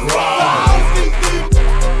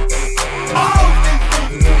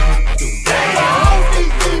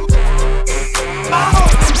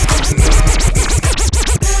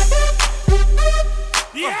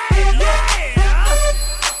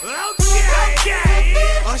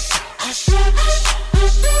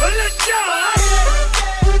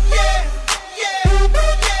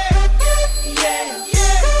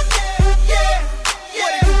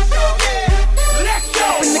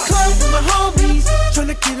 In the club with my homies,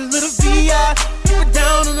 tryna get a little VI. Keep it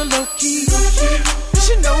down on the low key. You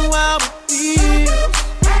should know how it feels.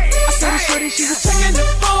 I saw the shorty, she was checking up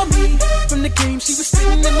for me. From the game, she was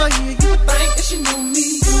sitting in my ear. You would think that she knew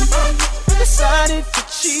me. Decided to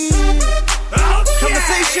cheat.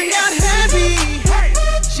 Conversation got heavy.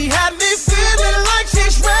 She had me feeling like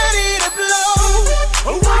she's ready to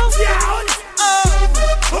blow. Watch out!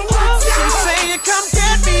 She saying, "Come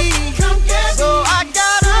get me, come get me." So I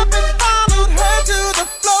got up and followed her to the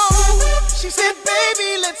floor. She said, "Baby,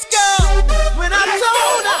 let's go." When I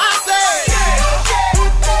told her, I said,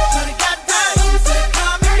 "Shorty got down, she said,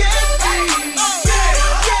 come and get me."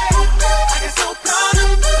 I get so proud of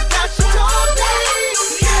her that she told me,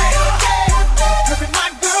 "Perfect my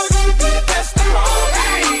girl, you be the best of all me."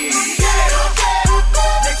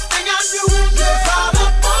 Next thing I knew, she was all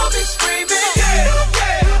up on me screaming.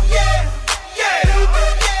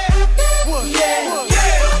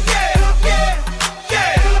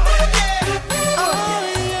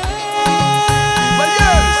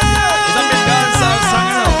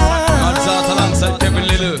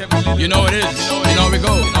 You know it is. You know we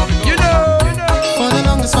go. You know. For the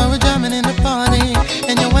longest while we're jamming in the party,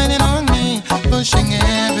 and you're waiting on me, pushing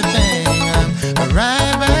everything.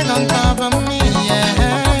 Right back on top of me,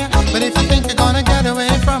 yeah. But if you think you're gonna get away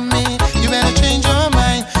from me, you better change your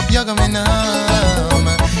mind. You're going home.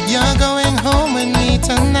 You're going home with me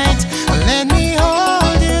tonight. Let me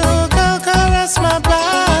hold you, go caress my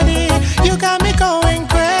body. You got me going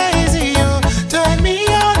crazy. You turn me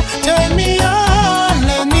on, turn me on.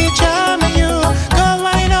 Let me charm you, go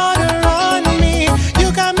wine order on me.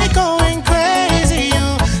 You got me going crazy. You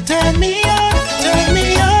turn me on, turn me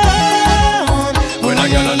on. When I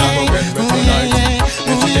get on, I go get me tonight.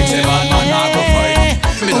 If she thinks a bad man, I go fight.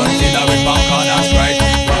 Me don't see that with back on, that's right.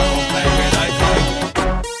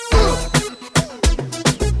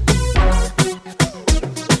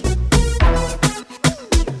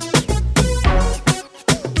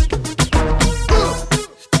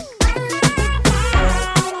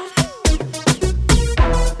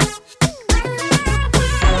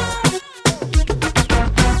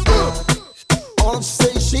 All she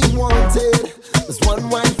say she wanted was one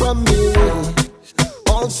wine from me.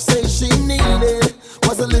 All she say she needed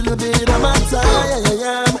was a little bit of my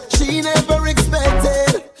time. She never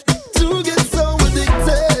expected to get so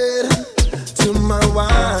addicted to my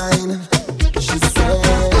wine. She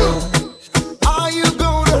said, "Are you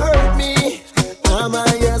gonna hurt me? Am I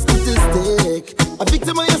a statistic, a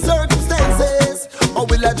victim of your circumstances, or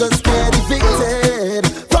will I just get evicted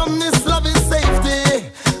from this loving safety?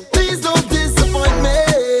 Please don't disappoint me.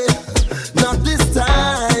 Not this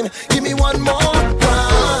time. Give me one more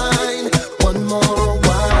wine, one more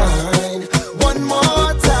wine, one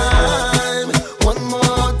more time, one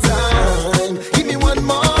more time. Give me one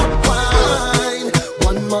more wine,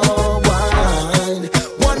 one more wine,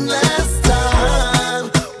 one last time,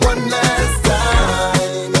 one last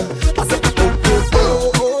time. I said, oh,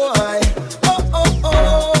 oh, oh, oh, oh, oh,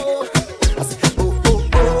 oh. I said, oh, oh,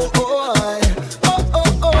 oh, oh,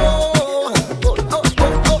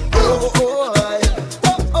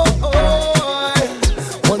 oh, oh, oh,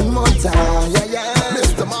 one more time, yeah, yeah.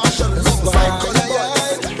 Mr. Marshall, Mr. Michael, yeah.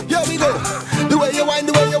 Here we go. The way you whine,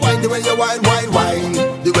 the way you whine, the way you whine, whine, whine.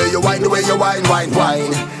 The way you whine, the way you whine, whine,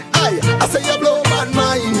 whine. Aye, I say you blow my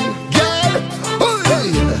mind, girl.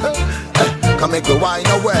 come make we wine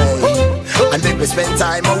away. And make we spend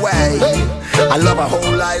time away. I love our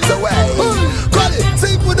whole lives away. Call it,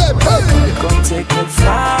 sing for them. We're gonna take it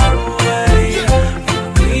far away.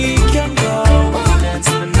 We can go dance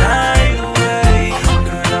the night away.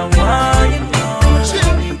 Girl, I want you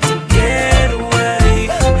know we need to get away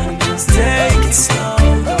and just take it slow.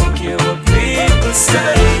 Don't care what people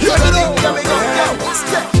say. Here we go, yo.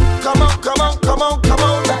 Come on, come on, come on, come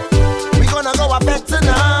on. We gonna go up back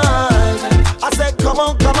tonight. I said, come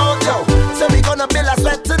on, yo. Say we gonna build a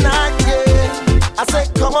sweat tonight, yeah. I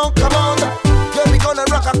said, come on, yeah, we gonna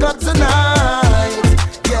rock a club tonight,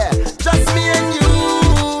 yeah. Just me and you.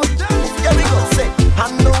 Here we go, say,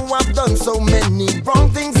 I know I've done so many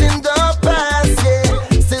wrong things in the past,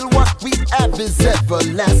 yeah. Still what we have is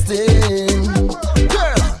everlasting.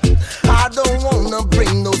 Girl, I don't wanna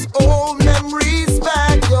bring those old memories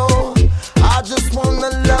back, yo. I just wanna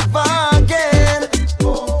love again.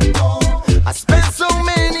 I spent so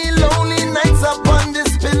many lonely nights up on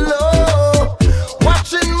this pillow,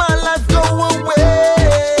 watching my life go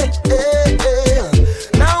away.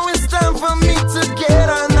 Now it's time for me to get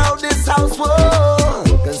on out this house, whoa.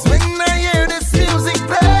 Cause when I hear this music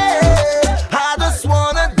play, I just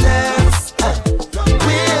wanna dance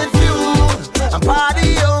with you and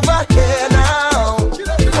party over here now.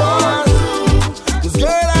 Cause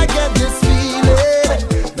girl, I get this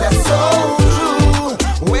feeling that's so true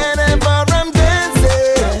whenever I'm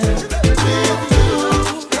dancing with you.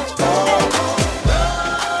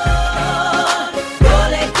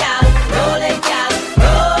 Roll it, gal, roll it, gal,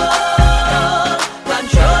 roll.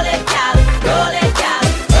 Control it, gal, roll it, gal,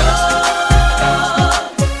 roll.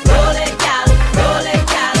 Roll it, gal, roll it,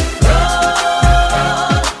 gal, roll.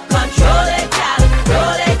 Control it, gal,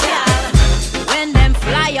 roll it, gal. When them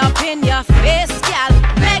fly up in your face, gal,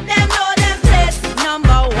 make them know them place.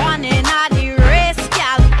 Number one in all the race,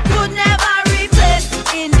 gal. Could never replace.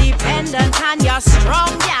 Independent and you're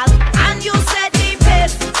strong, gal. And you set the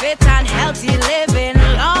pace. Fit and healthy living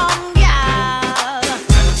long, gal.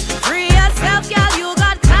 Free yourself, gal. You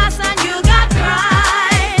got class and you got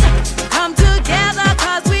pride. Come together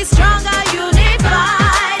cause we stronger,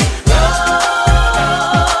 unified.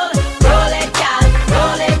 Roll, roll it, gal.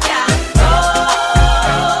 Roll it, gal.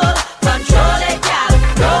 Roll. Control it, gal.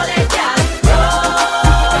 Roll it, gal. Roll.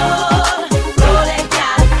 Roll it,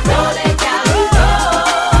 gal. Roll it, gal. Roll.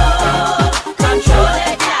 Control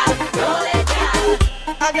it, gal. Roll it, gal.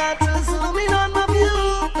 I got to zoom in on my view.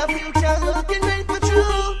 The future looking great for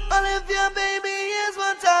true. Olivia, baby, here's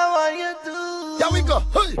what I want you to do. Here we go.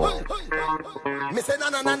 Hey. Me say na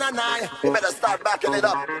na na na na. You better start backing it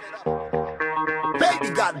up. Baby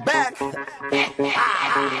got back. I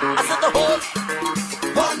said the whole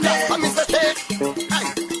one day. I miss the shake. Hey,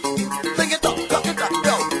 bring it up, cock it up,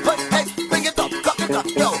 yo. Hey, hey, bring it up, cock it up,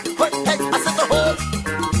 yo. Hey, hey, I said the whole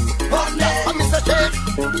one day. I miss the shake.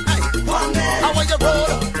 Hey, one day. How are you roll?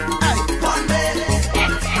 Hey, one day.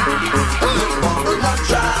 Bubble not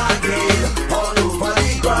dragging all over the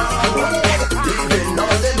ground, leaving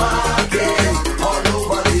all the marking all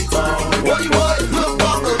over the town. What? Look,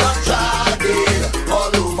 bubble not dragging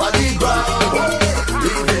all over the ground,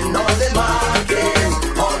 leaving all the marking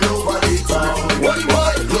all over the town. What?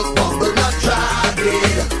 Look, bubble not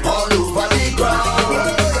dragging all over the ground,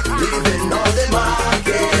 leaving all the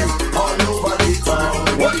marking all over the town.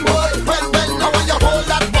 What? Well, how are you hold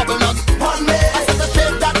that bubble nut on me? I said to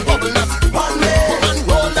shake that bubble nut on me. Woman,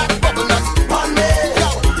 roll that bubble nut on me. Yo,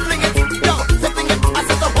 fling it, yo, fling it. I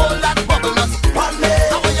said to hold that bubble nut on me.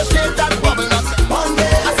 How are you shake that bubble nut on me?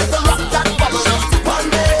 I said to rock that bubble nut on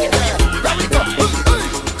me. There we go.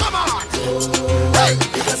 Come on. Hey,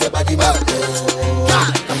 because your body move.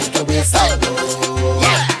 God, come make your waist up.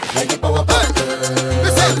 Yeah, like the power pump.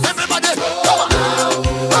 Listen, everybody, come on.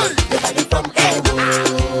 Hey, your body from head.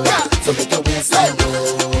 Yeah, so make your waist up.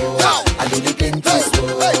 Yo, I do the Clint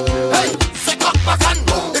Eastwood. Hey, say cock back and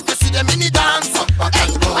roll. If you see them in the dance, cock back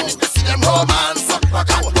and roll. And if you see them romance, cock back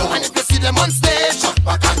and roll. And if you see them on stage, cock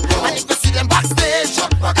back and roll. And if you see them backstage,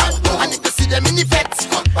 cock back and roll. And if you see them in the fete,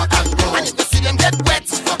 cock back and roll. And if you see them get wet,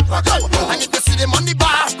 cock back and roll. And if you see them on the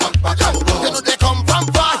bar, cock back and roll. You know they come from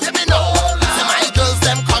far, hear me now. Say my girls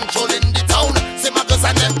them controlling the town. Say my girls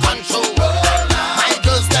and them control. My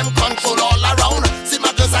girls them control all around. Say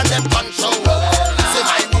my girls and them control. Say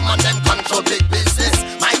my woman them control big business.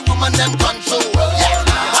 My woman them control. Yeah,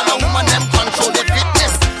 and my woman them control the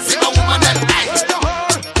fitness. Say my woman them hey.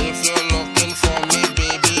 If you're looking for me,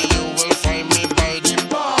 baby, you will find me by the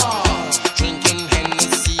bar, drinking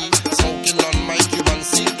Hennessy, smoking on my Cuban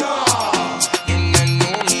cigar. You don't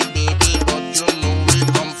know me, baby, but you know we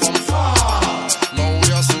come from far. Now we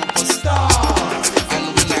are superstar, and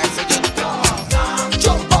we not forget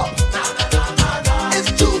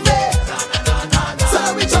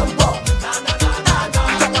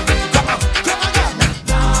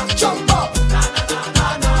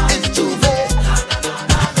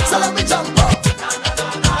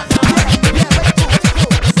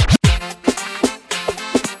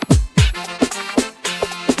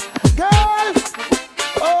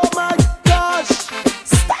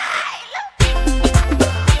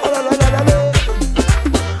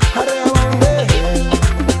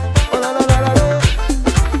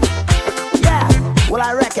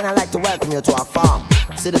welcome you to our farm.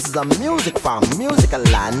 See, this is a music farm, musical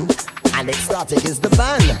land, and Exotic is the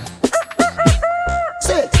band.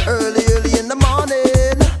 See, early in the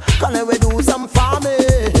morning, can we do some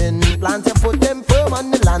farming? Plant your foot them firm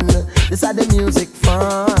on the land. This is the music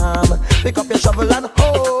farm. Pick up your shovel and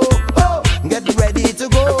hoe, get ready to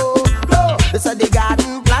go. This is the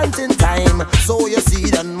garden planting time. Sow your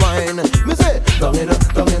seed and wine. Me say, down in a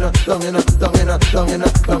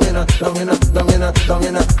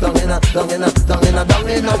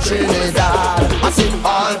Trinidad. I say,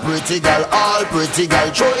 all pretty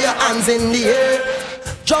girl, throw your hands in the air.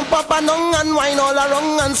 Jump up and down and whine all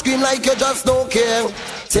around and scream like you just don't care.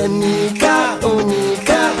 Tenika,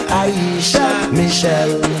 Onika, Aisha,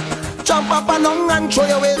 Michelle. Jump up and down and throw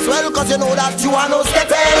your waist well, cause you know that you are no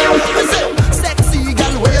stepping. Listen, sexy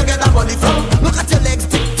girl, where you get that body from? Look at your legs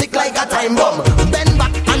tick like a time bomb. Bend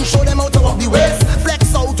back and show them how to walk the waist.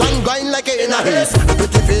 Flex out and grind like you're in a haze.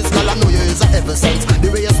 Pretty face, girl, I know you is a ever since. The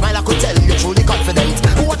way you smile, I could tell you're truly confident.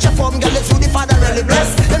 Watch your form, girl, it's you the father really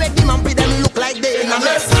blessed. They make the man be them look like they in a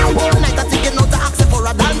mess. All night I'm thinking out to ask you for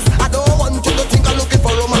a dance. I don't want you to think I'm looking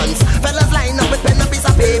for romance. Fellas line up with pen and piece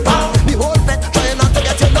of paper. The whole fet trying not to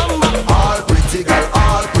get your number. All pretty girl,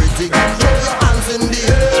 throw your hands in the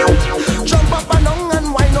air. Jump up and down and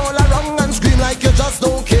whine all around and scream like you just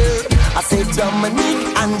don't care. I say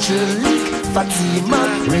Dominique, Angelique, Fatima,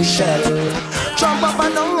 Rachel. Jump up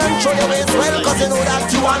and down and throw your waist well, cause you know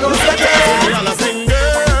that you are no second.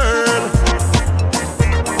 Girl,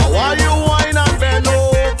 why you whine and bend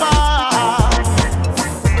over?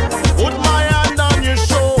 Put my hand on your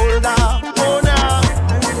shoulder, oh nah.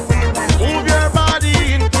 Move your body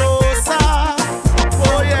in closer,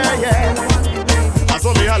 oh yeah. I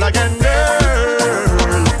saw me all again, girl.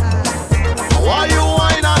 Why you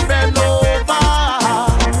whine and bend over?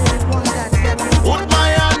 Put my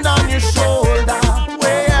hand on your shoulder,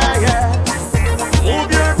 oh yeah.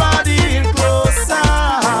 Move your body in closer,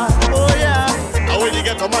 oh yeah. And when you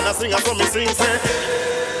get a man a sing, I saw me sing, say.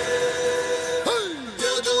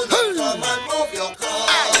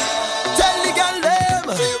 Tell the girl them.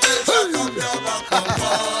 Hey,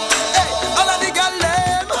 all of the girl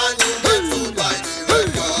them.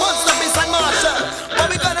 Monster Miss and Marsha. What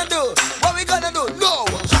we gonna do? No.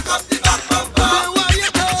 Chuck up the back bum bum. Then why you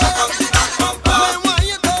do? Chuck up the back bum bum. Then why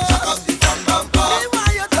you do? Chuck up the bum bum bum. Then why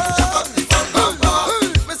you do? Chuck up the bum bum bum.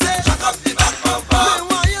 Me say chuck up the back bum bum. Then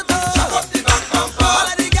why you do? Chuck up the back bum bum. All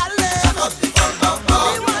of the girl them. Chuck up the bum bum bum.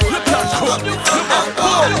 Then why you do? Chuck up the bum bum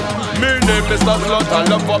bum. Me name Mr. Slut and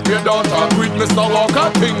love up your daughter. With Mr. Walker,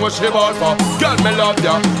 thing what she bought for. Girl, me love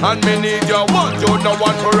ya and me need ya. Want you, no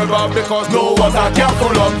one forever. Because no water can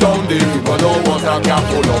full up down the river. No water can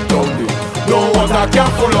full up down the. No water can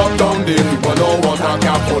full up down the river. No water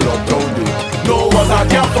can full up down the. No water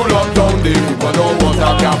can full up down the river. No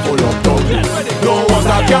water can full up down the. No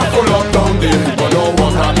water can full up down the river. No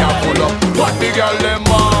water can full up. What the girl them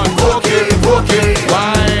want? Bookie,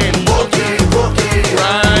 wine. Bookie,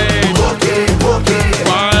 right. Bookie,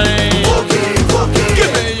 wine. Bookie,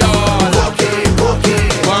 give me your. Bookie,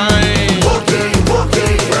 wine.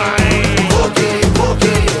 Bookie, right. Bookie,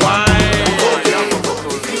 wine.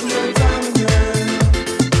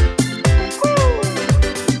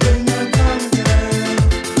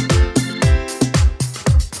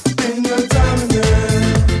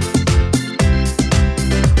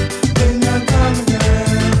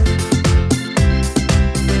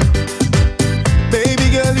 Baby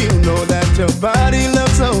girl, you know that your body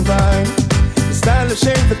looks so fine. The style, the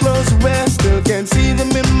shape, the clothes you wear, still can't see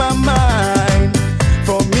them in my mind.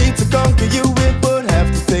 For me to conquer you, it would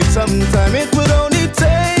have to take some time. It would only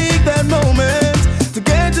take that moment to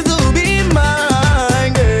get you to be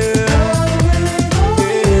mine, girl.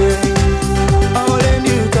 Yeah. All in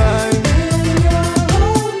due time.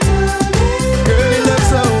 Girl, you look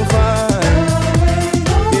so fine.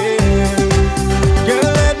 Yeah.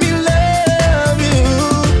 Girl, let me love you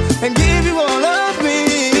and give you all of me.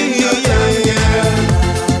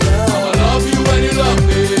 I'ma love you when you love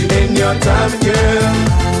me. In your time, girl.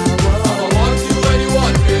 I'ma want you when you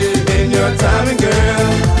want me. In your time,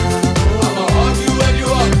 girl. I'ma hug you when you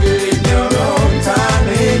hug me. In your own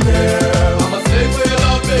timing, girl. I'ma stay for your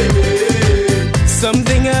love, baby.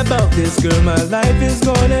 Something about this girl, my life is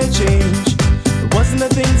gonna change. It wasn't the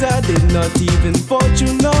things I did, not even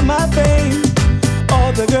fortune nor my fame.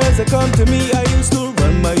 All the girls that come to me, I used to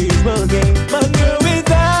run my usual game. But girl,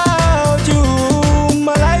 without you,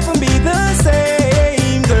 my life won't be the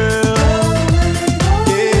same, girl.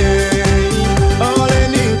 Yeah, all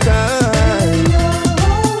in due time.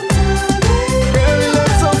 Girl, you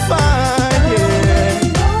look so fine, yeah.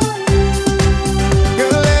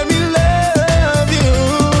 Girl, let me love you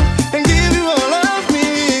and give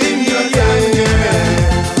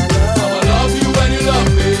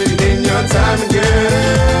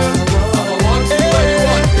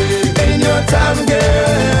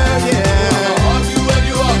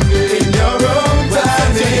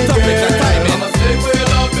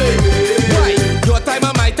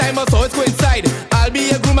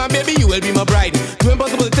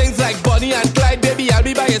impossible things like Bonnie and Clyde. Baby, I'll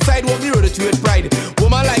be by your side, walk the road to you with pride.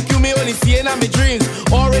 Woman like you, me only seeing on my dreams,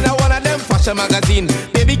 or in a one of them fashion magazine.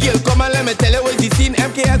 Baby girl, come and let me tell you what's the scene.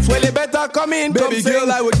 MKS, well, you better come in. Baby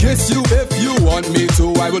girl, I would kiss you if you want me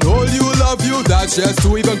to. I would hold you, love you, that's just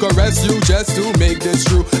to even caress you, just to make this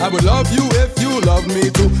true. I would love you if you love me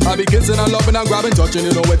too. I'll be kissing and loving and grabbing, touching,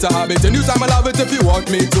 you know it's a habit. And you time I love it if you want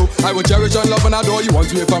me to. I would cherish and love and adore you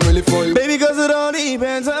want you if I'm really for you. Baby, cause it all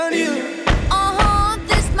depends on you.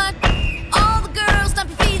 This might all the girls don't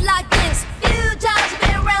feel like this. Few times I've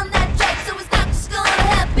been around that track, so it's not just gonna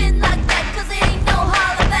happen like that. Cause it ain't no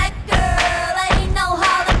holler back, girl. Ain't no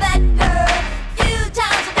holler back, girl. Few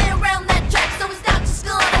times I've been around that track, so it's not just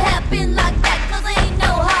gonna happen like that. Cause it ain't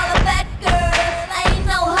no holler back, girl. Ain't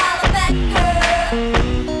no holler back,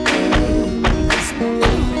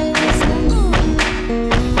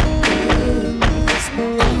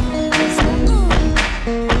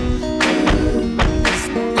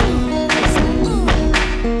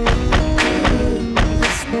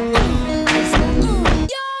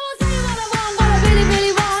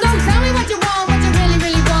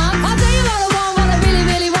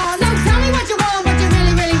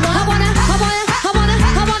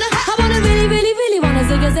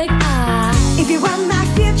 If you want my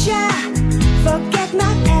future, forget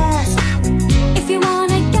my past. If you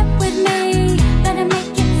wanna get with me, better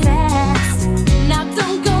make it fast. Now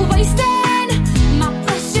don't go wasting my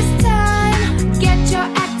precious time. Get your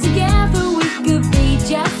act together, we could be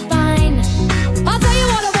just fine. I'll tell you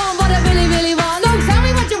what I want, what I really, really want. So tell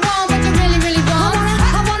me what you want, what you really, really want.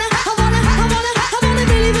 I wanna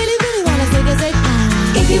really, really, really wanna zig.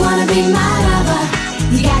 If you wanna be my lover,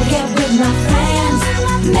 you gotta get with my friends.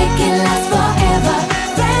 Make it last forever.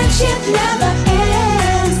 Friendship never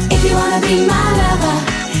ends. If you wanna be my lover,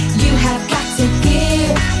 you have got to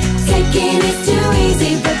give. Taking is too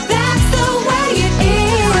easy, but that's the way it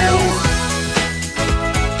is.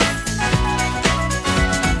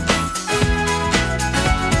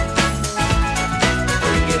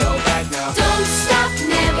 Bring it all back now. Don't stop,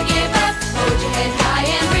 never give up. Hold your head high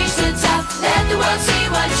and reach the top. Let the world see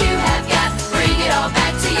what you have got. Bring it all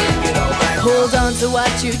back to you. Hold on to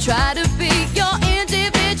what you try to be, your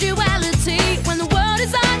individuality. When the world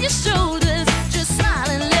is on your shoulders, just smile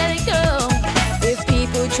and let it go. If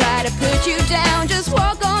people try to put you down, just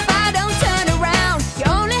walk on by, don't turn around. You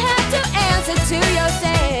only have to answer to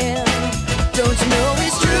yourself. Don't you know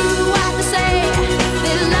it's true what they say,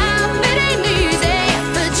 that life it ain't easy,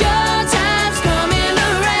 but your time's coming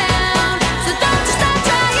around. So don't you stop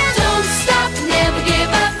trying, don't stop, never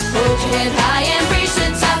give up. Hold your head high and reach the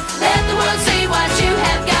top. Let the world see what you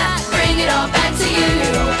have got. Bring it all back to you.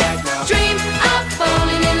 Dream of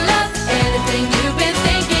falling in love. Anything you've been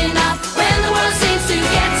thinking of. When the world seems to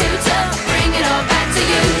get too tough, bring it all back to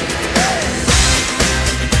you.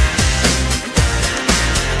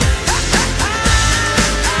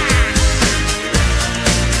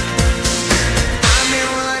 I'm been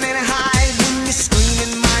running high when you're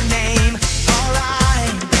screaming my name.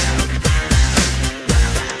 Alright.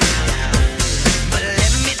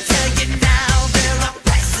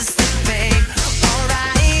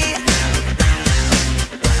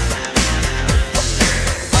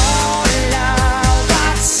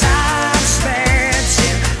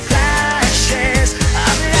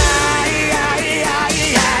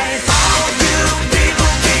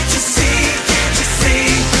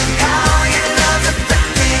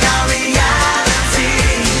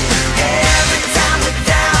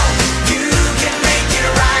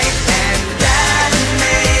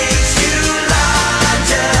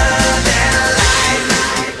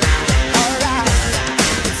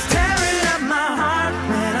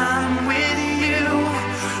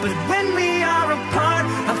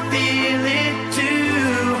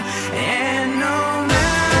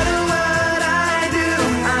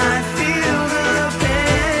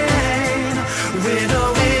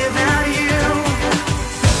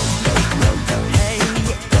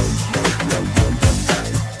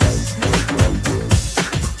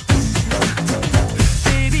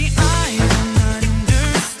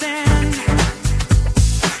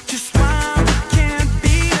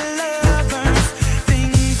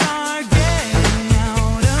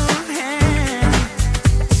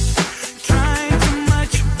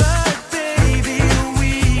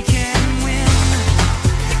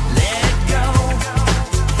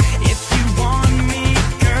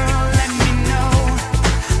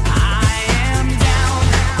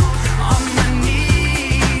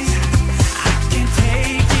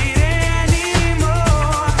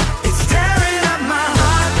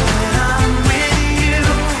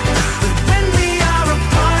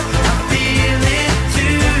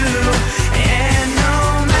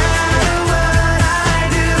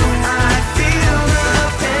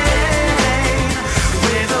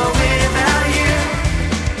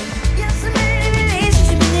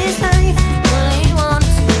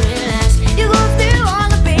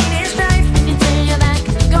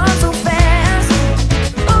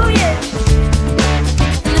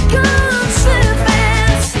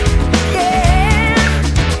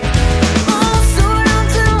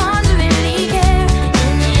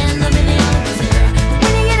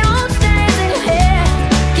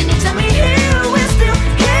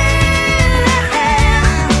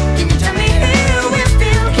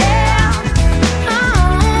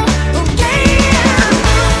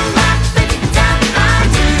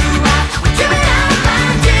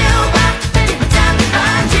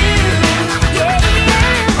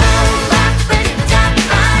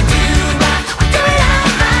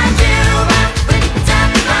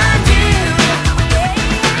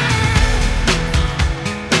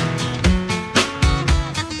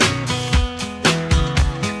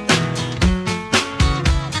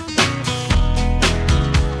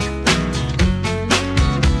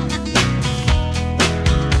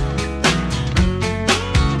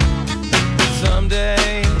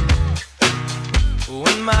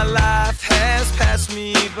 when my life has passed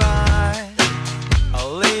me by,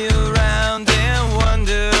 I'll lay around and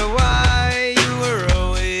wonder why you were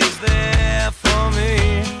always there for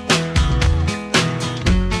me.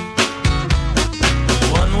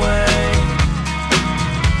 One way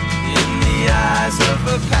in the eyes of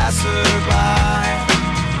a passerby,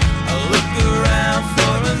 I'll look around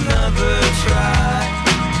for another try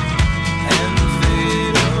and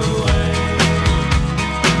fade away.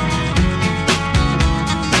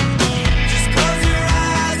 Just close your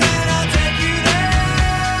eyes and I'll take you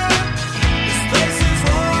there. This place is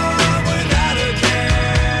warm without a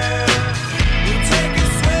care. We'll take a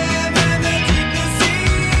swim in the deepest sea.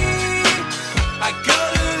 I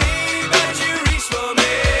couldn't leave but you reach for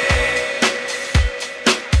me.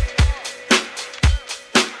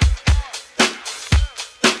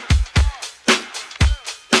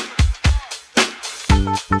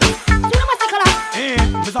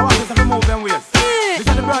 This is what this to move them ways. This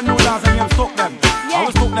is the brand new dance and you stuck them. I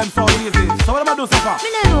will stuck them so easy. So what am I do, Safa?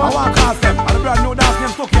 I want to cast them. And the brand new dance name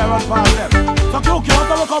stuck here run past them. So QQ,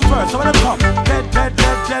 what will come first? So when them come,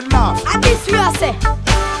 dead last. And this you I say.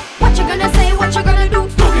 What you gonna say, what you gonna do?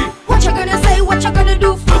 What you gonna say, what you gonna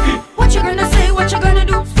do? What you gonna say, what you gonna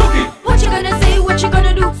do? What you gonna say, what you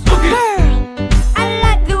gonna do? Girl, I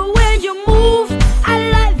like the way you move. I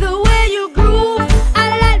like the way you groove. I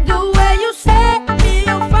like the way you set me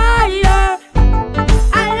on fire.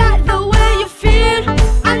 I like the way you feel.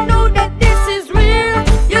 I know that this is real.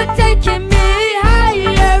 You're taking me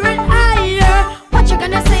higher and higher. What you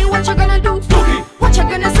gonna say, what you gonna do? What you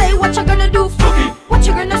gonna say, what you gonna do? What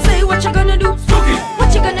you gonna say, what you gonna do?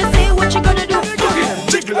 What you gonna say, what you gonna do?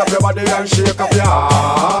 Jiggle up your body and shake up your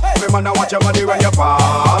heart. Every man I watch your body when you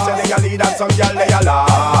pass. Tell you lead and some girl they a la.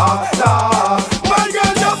 My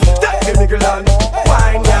girl just take the niggle and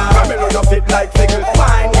wine ya. Come in on your feet like figgle,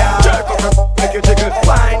 wine ya. Jerk up your make you jiggle,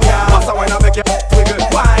 wine ya. Massa when I make you wiggle,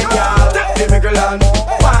 wine ya. Take the niggle and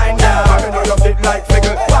wine ya. Come in on your feet like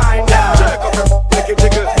figgle, wine ya. Jerk up your make you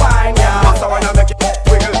jiggle, wine ya. Massa when I make you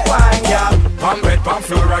wiggle, wine ya. Palm bed, palm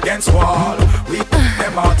floor against wall. We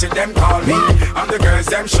them out till them call me. I'm the girls,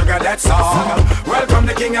 them sugar, that's all. Welcome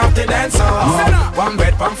the king of the dance hall. One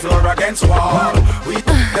bed, palm floor against wall. We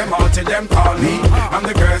them out till them call me. I'm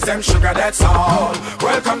the girls, them sugar, that's all.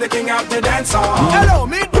 Welcome the king of the dance hall. Hello,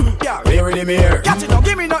 me. Yeah, mirror the mirror. Catch it, don't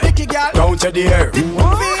give me no icky, girl. Don't you dare.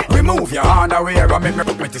 Remove your underwear and make me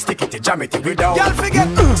put me to stick it, jam it without. Y'all forget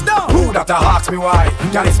down. Who that ask me why?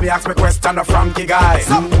 Y'all is me ask me question a Frankie guy.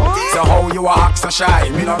 So how you act so shy?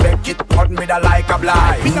 Me no make it, but me da like a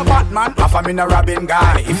blind. Me no Batman, half a me no Robin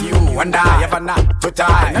guy. If you and I ever not to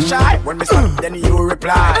tie, no shy. When me stop, then you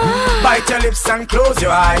reply. Bite your lips and close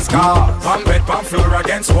your eyes, cause one bed, one floor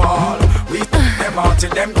against wall. We them out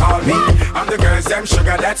till them call me. I'm the girls, them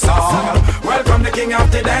sugar, that's all. Welcome the king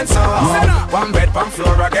of the dance hall. One bed, one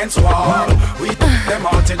floor against wall. We them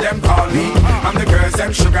out till them call me. I'm the girls,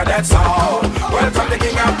 them sugar, that's all. Welcome the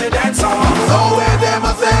king of the dance hall. So where them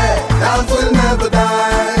a say, dance will never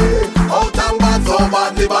die. Out and bad, so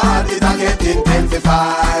badly bad, it a get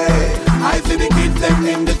intensified. I see the kids them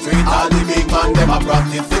in the street, all the big man them a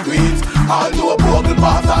practice the greens. All do a bubble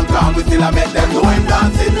pass and crown, we still a make them know him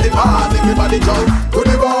dance in the bars. Everybody jump to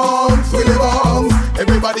the bounce, willy bounce.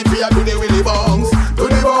 Everybody fear to the willy bounce. To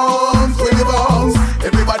the bounce, willy bounce.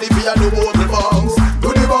 Everybody fear to bubble bounce. To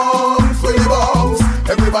the bounce, willy bounce.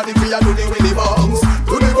 Everybody fear to the willy bounce.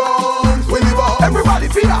 To the bounce, willy bounce. Everybody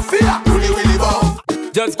fear to the willy bounce.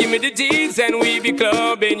 Just give me the G's and we be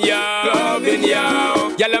clubbing, yo. Clubbing,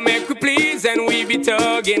 yo. Y'all make we please and we be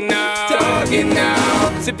tugging now. Tugging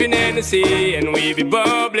now. Sipping Hennessy and we be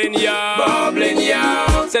bubbling, yo. Bubbling,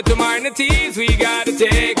 yo. Set to minor T's, we gotta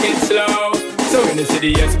take it slow. So in the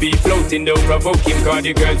city, SB floating, though provoking. Cause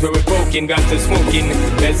the girls were poking, got to smoking.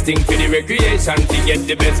 Best thing for the recreation, to get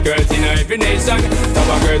the best girls in every nation. Top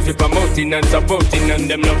of girls we promoting and supporting, and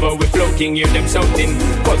them lover we floating, hear them shouting.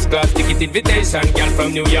 First class ticket invitation, girl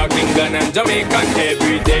from New York, England and Jamaica.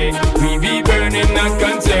 Every day we be burning, not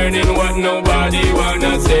concerning what nobody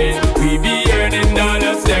wanna say. We be earning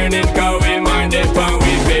dollars, turning, cause we mind it when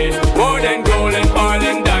we pay. More than gold and oil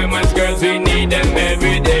and diamonds, girls we need them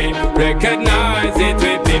every day. Recognize it,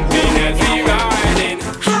 we pimping as we riding.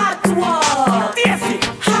 Hot war, Daisy.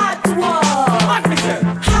 Hot war, Mademoiselle.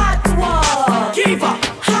 Hot war, Kiva.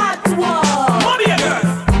 Hot war, Mommy and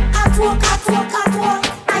girls. Hot war, hot war, hot war.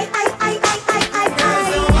 I. Girls,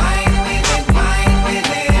 wine with it, wine with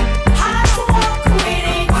it. Hot walk with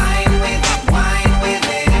it, wine with it, wine with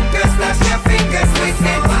it. Girls, flash your fingers with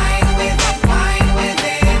it, wine with it, wine with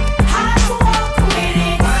it. Hot walk with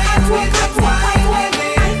it, hot walk with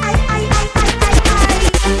it.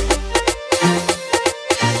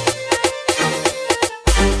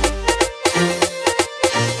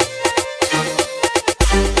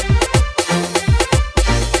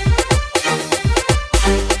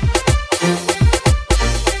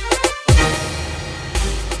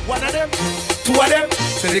 them, 2 of them,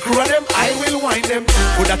 send the crew of them, I will wind them.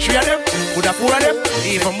 Put a 3 of them, put a 4 of them,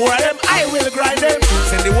 even more of them, I will grind them.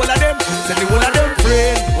 Send the whole of them, send the whole of them,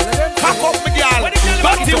 friend. Pack up my girl,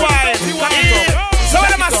 dirty wine. So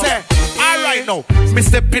what am I say? Alright now, me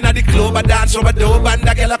step in at the club, I dance over the dope, and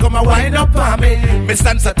the girl come and wind up on me. Me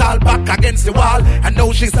stand so tall back against the wall, and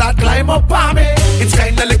now she start climb up on me. It's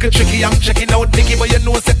kinda little tricky, I'm checking out Nicky, but you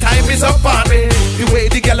know the time is up on me. The way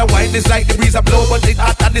the girl wine is like the breeze a blow, but it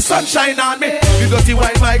hot and the sunshine on me. You dirty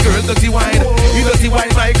wine, my girl, dirty wine. You dirty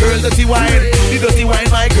wine, my girl, dirty wine. You dirty wine,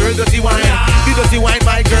 my girl, dirty wine. You dirty wine,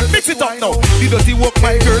 my girl, mix it up now. You dirty walk,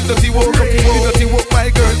 my girl, dirty walk. You dirty walk, my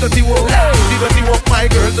girl, dirty walk. You dirty walk, my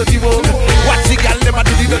girl, dirty walk. Watch the girl, them a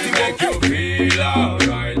do the dirty walk. Make you feel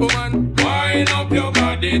alright, woman. Wind up your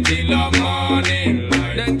body till the morning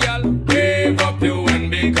light. Then, girl, wave up your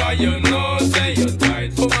hand because you know say you're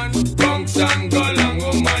tight. Woman, bounce and go long,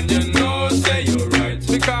 woman, you know say you're right.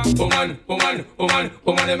 Because woman,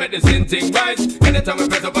 they make the same thing right. Anytime we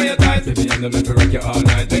press up on your thighs, baby, I'm the man to rock you all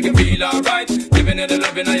night. Make you feel alright, giving you the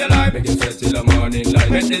loving of your life. Make you sweat till the morning light.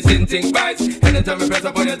 Make the same thing right. Anytime we press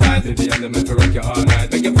up on your thighs, baby, I'm the man to rock you all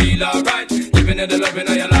night. Make you feel alright, giving you the loving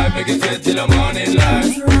of your life. Make you sweat till the morning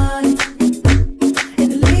light.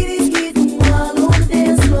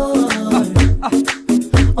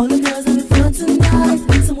 All the girls in the front tonight,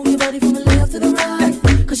 so move your body from the left to the right,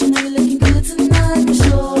 'cause you know you're looking good tonight for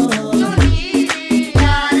sure.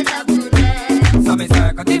 So me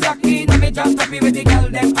circle the back in, and me just happy with the girl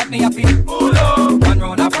them at me happy. Ulo, 1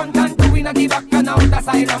 round the front and 2 in the back and out the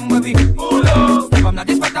side and where we. Ulo, step on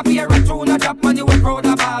the spot up here and through the drop and you will throw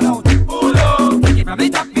the ball out. Ulo, take it from the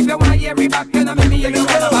top if you want to hear it back and I make me hear you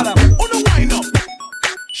all about them. Uno wind up,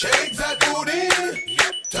 shake that booty,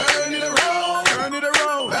 turn it around,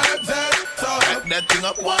 back that top, back that thing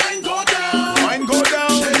up, wine go down,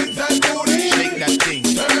 shake that booty, shake that thing,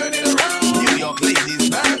 turn it around, New York ladies,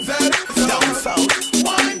 back that down south,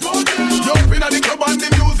 wine go down. Jump in at the club and the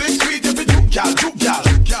music sweet, if you juke y'all,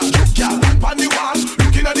 on the wall,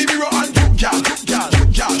 looking at the mirror and juke y'all,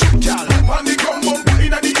 on the drum bumper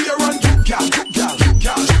in at the ear and juke y'all,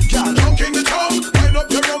 junk in the tongue, wind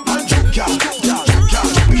up your rump and juke y'all.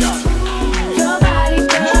 Your body,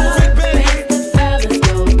 girl, make the fellas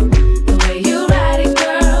go. The way you ride it,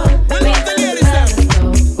 girl, make the fellas go.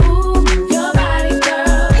 Ooh, your body,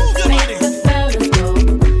 girl, make the fellas go.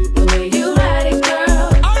 The way you ride it, girl,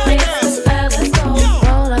 make the fellas go.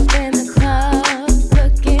 Roll up in the club,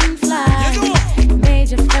 looking fly. Made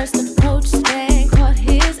your first approach, then caught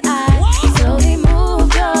his eye. Slowly move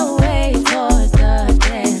your way towards the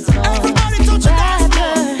dance floor. Grab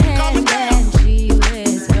her hand and she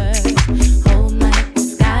whispers, hold my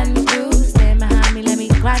sky and blue. Stand behind me, let me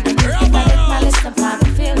grind the music. If I lick my lips, I'm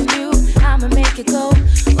probably feeling you. I'ma make it go.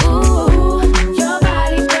 Ooh, your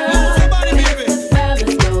body, girl, makes the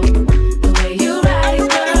fellas go. The way you ride it,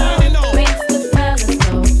 girl, makes the fellas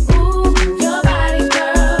go. Ooh, your body,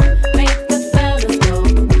 girl, makes the fellas go.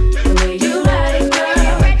 The way you ride it,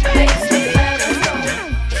 girl, makes the fellas go.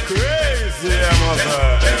 Crazy, mother.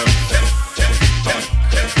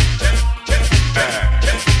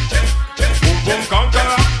 Boom boom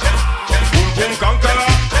conqueror, boom boom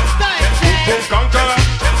conqueror, boom boom conqueror,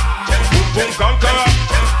 boom boom conqueror,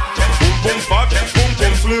 boom boom fat, boom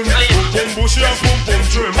boom slim, boom boom bushy and boom boom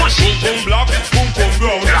trim, boom boom black, boom boom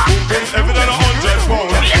brown, boom boom heavier than 100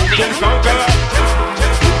 pounds, boom boom conqueror,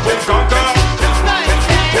 boom boom conqueror,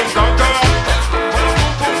 boom conqueror,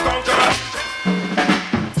 boom conqueror.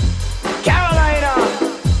 Carolina,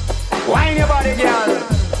 wine your body, girl.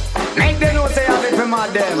 Make them know say I'm for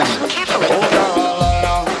mad them. Oh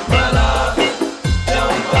Carolina,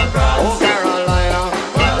 oh Carolina,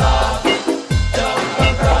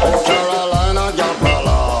 oh Carolina, girl,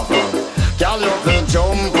 girl, you can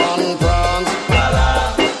jump and prance.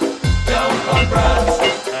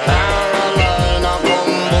 Carolina,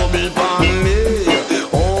 come booby pon me.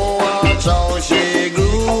 Oh, watch how she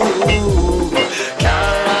groove.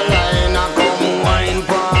 Carolina, come wine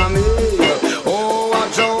pon me. Oh,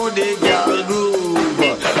 watch how the girl groove.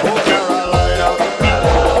 Oh, Carolina,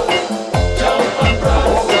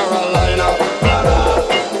 oh Carolina,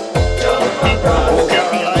 oh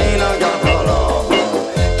Carolina,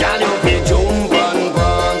 girl, you be jump and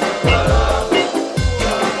prance.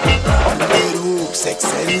 Bed hook, sex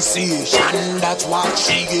sensation, that's what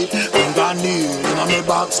she get. Fingernail in my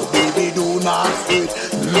back, so baby do not fret.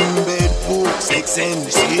 Bed hook, sex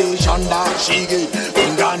sensation, that she get.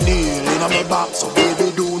 Fingernail in my back, so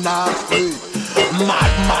baby do not fret.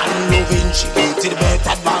 Madman loving, she get it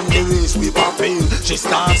better than the rest. We papil, she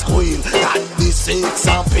starts squeal. That the sex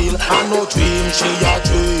appeal, I no dream, she a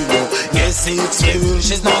dream. Yes, it's real, she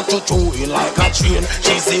she's not to chew like a train.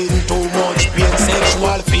 She's in too much pain,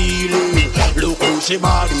 sexual feeling. Look how she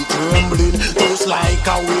body trembling, just like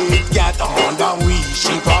a weight got on the wheel.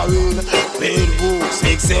 She parade, bedroom,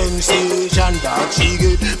 sex sensation that she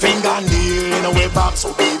get. Fingernail in a way back,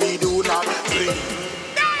 so baby do not play.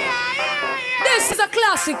 This is a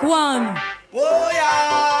classic one. Oh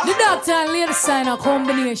yeah. The Doctor and Lady Sign a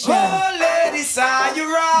combination. Oh, Lady Sign,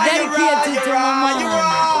 you right, dedicated to my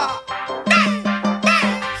man.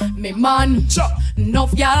 Me man,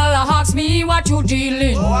 enough y'all ask me what you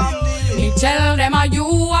dealing. Me tell them how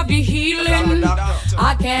you have the healing.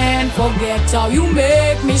 I can't forget how you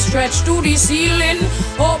make me stretch to the ceiling.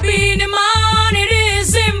 Oh, being the man, it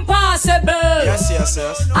is impossible. Yes.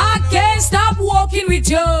 I can't stop walking with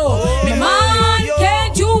you. Me man,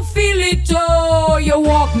 can't you feel it? Oh, you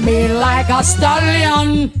walk me like a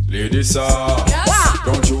stallion. Ladies,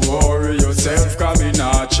 don't you worry yourself, cause me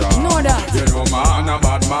not charm. Know that. You know man a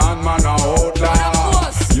bad man, man a outlaw.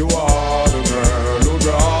 You are the girl who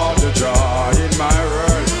brought the joy in my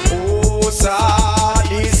world. Oh, sir,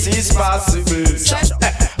 this is possible.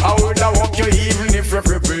 I woulda walk you even if you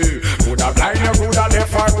prepare. Coulda blind you, coulda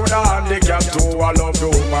deaf, I coulda handicap too. I love the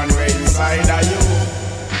woman way inside of you.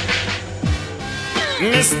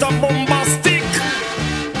 Mr. Bombastic.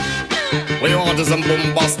 We want is a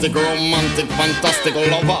bombastic, romantic, fantastic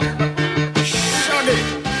lover. Shaggy.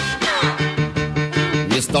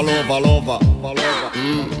 Mr. Lover.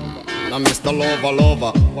 Now Mr.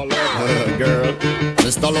 Lover. Girl.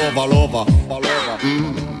 Mr. Lover.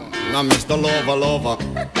 Now Mr. Lover.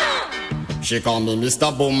 She call me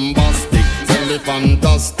Mr. Bombastic. Tell me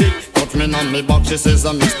fantastic. Touch me on me back, she says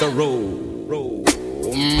I'm Mr.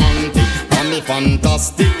 Romantic. Call me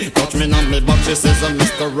fantastic. Touch me on me back, she says I'm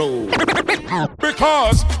Mr.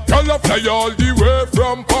 Because girl fly all the way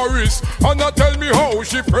from Paris, and tell me how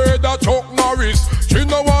she prayed that Chuck Norris. She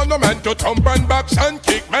no want a man to thump and box and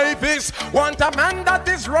kick my fist. Want a man that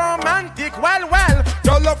is romantic. Well,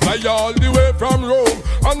 girl fly all the way from Rome,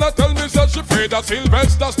 and tell me that she prayed that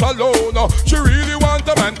Sylvester Stallone. She really want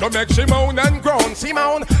a man to make she moan and groan.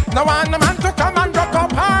 Simone, no want a man to come and rock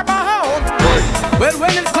up her bone. Well,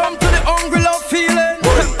 when it come to the hungry love feeling,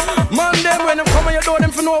 man, them when them come and you do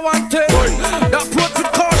them for no one thing. That approach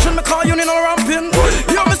with caution, me call you in a ramping.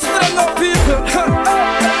 You me still no people.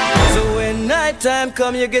 So when night time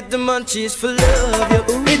come, you get the munchies for love. Your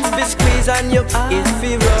it's fi squeeze and your it's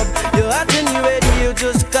fi rub. Your hot and you ready, you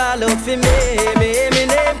just call out for me. Me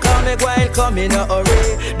name, call me while come in a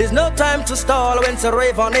hurry. There's no time to stall when it's a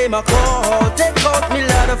rave on name a call. Take out me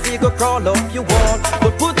ladder, figure crawl up your wall.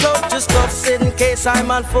 But put out your stuff in case I'm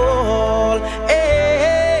on fall. Hey.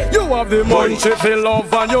 You have the munch if you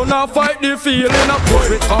love and you not fight the feeling. Approach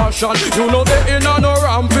with caution. You know they in and no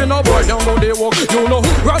ramping. A boy down go they walk. You know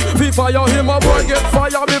run fi fire him. A boy get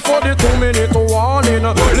fire before the 2-minute warning.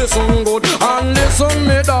 Listen good and listen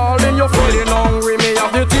me darling. You feeling hungry, me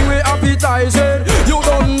have the thing we appetizing. You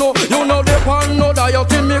don't know, you know the pan no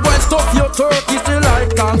diet in me. Go and stuff your turkey still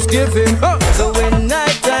like Thanksgiving. So when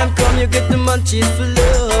night time come, you get the munchies for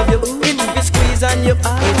love. You it fi squeeze and you it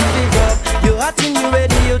fi rub. You hot and you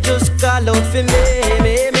ready, you just call out for me.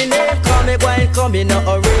 Me name, call me wine, come in a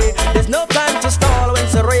hurry. There's no time to stall when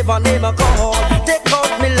it's a rave on name a call. Take out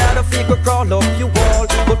me ladder, figure crawl up your wall.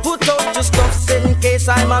 But put out your stuff in case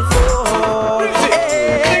I'm on fall.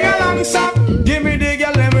 Sing along, son. Give me the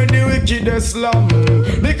girl, let me the wickedest slum.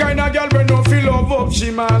 The kind of girl we no feel love up, she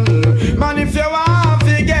man. Man, if you want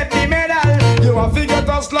to get the medal, you have to get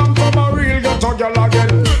a slum from a real ghetto girl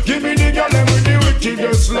again. Give me the girl, let me the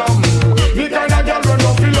wickedest slum. The kind of girl we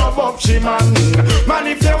no feel love up, she man. Man,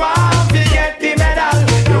 if you want to get the medal,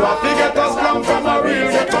 you have to get a slum from a real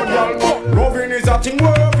ghetto girl. Loving is a thing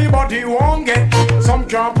where everybody won't get. Some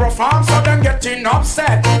can't perform, so them getting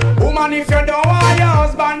upset. Woman, if you don't want your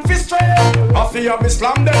husband fi straight, I feel be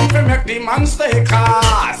slam them fi make the man stay.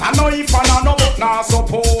 Cause I know if I know but not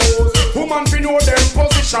suppose. Woman fi know them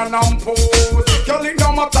position and pose. Girl, it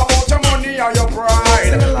don't matter about your money or your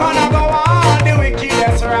pride. Man, I go on the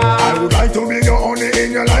wickedest ride. I would like to be your only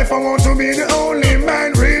in your life. I want to be the only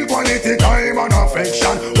man. Real quality time and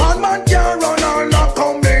affection. One man can run all that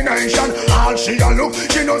combination. All she a look,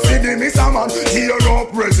 she no see the miss a man. Tear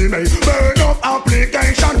up resume, burn up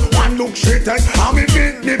application. One look she take, and me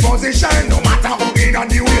fit the position. No matter who in a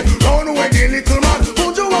new way, run away the little man.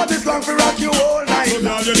 Would you want this long for rock you all night? So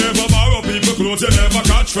now you never borrow people clothes, you never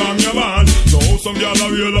can catch from your man. So some girl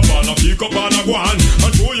a real up and a pick up and a go on.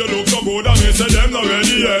 And though you look so good and me say them not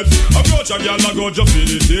ready yet. Approach a girl a go just see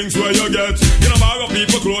the things where you get. You know bag up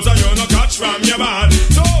people close and you no catch from your man.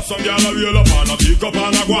 So some girl a real up and a pick up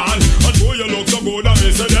and a go on. And though you look so good and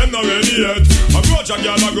me say them not ready yet. Approach a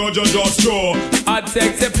girl a go just show. I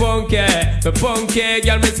sexy punky, the punky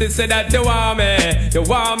girl me say that you want me,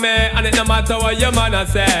 and it no matter what your man a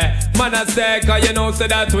say, cause you know say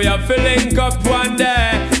that we are filling up one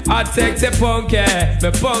day. I sexy punky,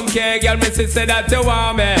 the punky girl me say that you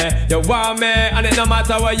want me, and it no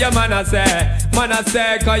matter what your man a say,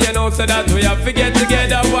 cause you know say that we are get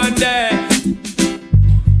together one day.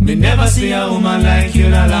 Me never see a woman like you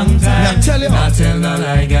in a long time. Not tell no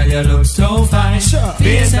lie, girl, you look so fine.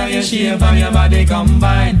 Face and your shape and your body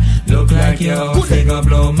combine. Look like your figure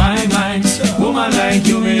blow my mind. Woman like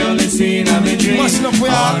you, me only see in a me dream. Or in a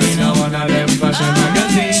one of them fashion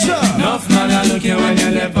magazines. Enough man, I look you when you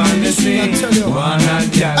left on the scene. One that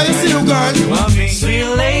girl, I see you, girl. You want me?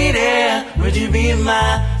 Sweet lady, would you be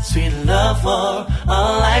my sweet love for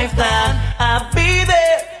a lifetime? I'll be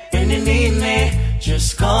there when you need me.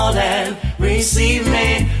 Just call and receive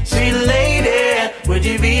me. Sweet lady, would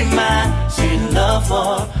you be my sweet love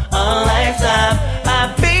for a lifetime?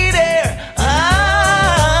 I'll be there.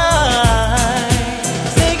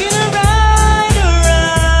 Taking a ride,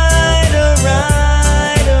 it's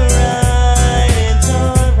alright.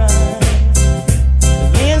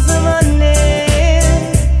 Here's the money.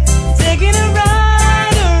 Taking a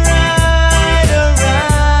ride, it's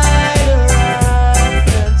alright.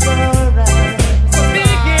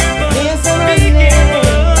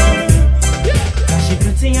 She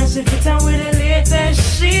pretty and she fit out with the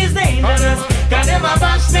latest. She's dangerous. Got them a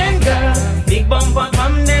bashman girl. Big bumper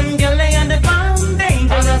from them girl and the palm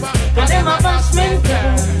dangerous. Got them a bashman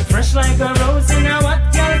girl. Fresh like a rose in a what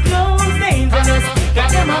girl clothes dangerous.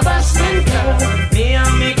 Got them a bashman girl. Me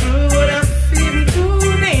and me crew would have feel too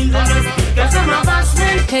dangerous. Got them a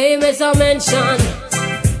bashman. Hey, Mr. Mention,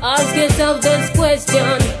 ask yourself this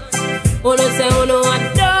question. Wanna say, wanna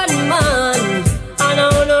what done, man? And I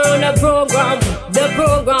wanna run the program.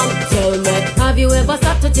 Tell me, have you ever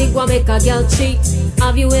stopped to think what make a girl cheat?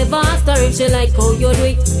 Have you ever asked her if she like how you do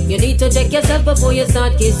it? You need to check yourself before you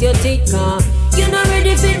start kiss your teeth, car you're not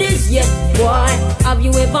ready for this yet, boy. Have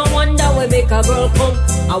you ever wonder what make a girl come?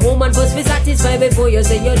 A woman must be satisfied before you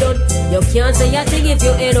say you're done. You can't say a thing if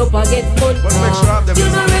you end up and get fun.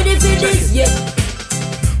 You're not ready for this yet.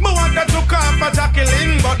 Me want to took off for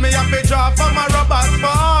Jacqueline, but me have to draw for my robots,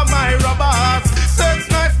 for my robots. Sex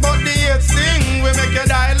nice, but the hate sting. We make you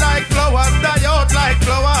die like flowers, die out like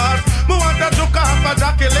flowers. Me want to took off for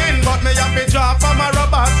Jacqueline, but me have to draw for my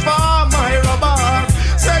robots, for my robots.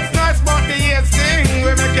 Sex nice, but the hate sting.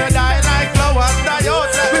 We make you die like flowers, die out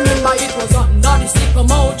like. Remember it was under the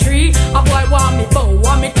sycamore tree. A boy want me bow,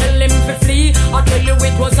 want me tell him to flee. I tell you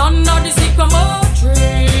it was under the sycamore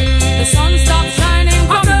tree. The sun stopped shining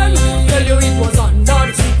for me. Tell you it was under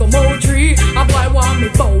the sycamore tree. A boy want me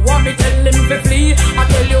bow, want me tell him to flee. I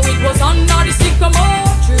tell you it was under the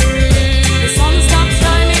sycamore tree. The sun stopped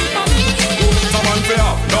shining for me. Someone pay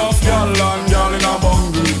up, enough girl and girl in a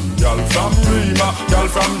bungle. Girl from Rima, girl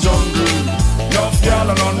from jungle. Enough girl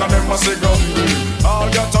and none of them must say gumby. I'll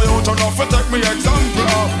get Toyota enough to take me example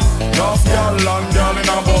of. Enough girl and girl in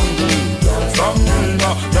a bungle. Girl from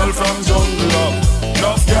Rima, girl from jungle.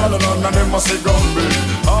 Enough girl and none of them must say gumby.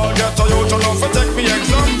 I'll get Toyota enough to take me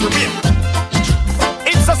example.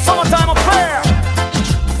 It's a summertime affair.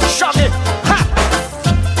 Shove it, ha,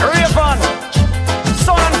 Raven,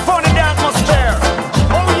 sun and fun in the atmosphere.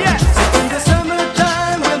 Oh yes. In the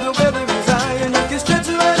summertime when the weather is high and you can stretch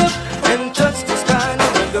right up and touch the sky. And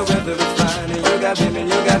when the weather is fine and you got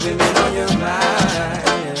women on your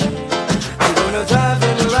mind. I'm gonna drive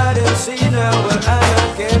in the ride and see now what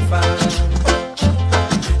I can find.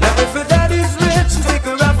 Now if your daddy's rich, take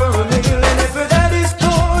her out for a meal, and if your daddy's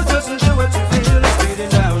poor, doesn't do what you feel, it's speeding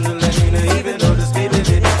down the lane, even though the speed limit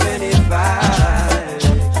is 25.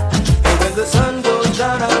 And when the sun goes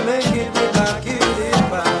down, I'll make it with my cutie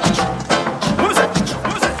pie.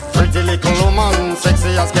 Pretty little woman,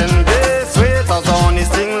 sexy as can be, sweet as honey,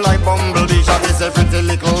 sting like bumblebee. Shawty say pretty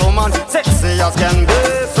little woman, sexy as can be,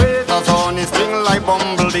 sweet as honey, sting like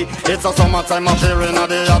bumblebee. It's a summertime affair in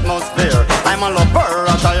the atmosphere. I'm a lover,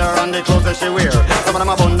 attire and the clothes that she wear. Some of them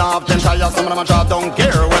are bun up, them tires, some of them are drop down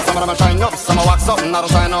gear. Well, some of them are shine up, some are wax up, not a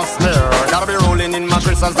sign of smear. Gotta be rolling in my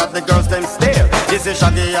crystals that the girls them stare. This is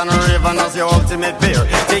Shaggy and Raven as your ultimate peer,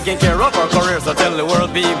 taking care of our career, so tell the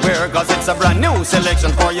world beware, cause it's a brand new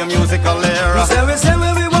selection for your musical era. We say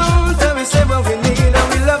what we want, and we say what we need.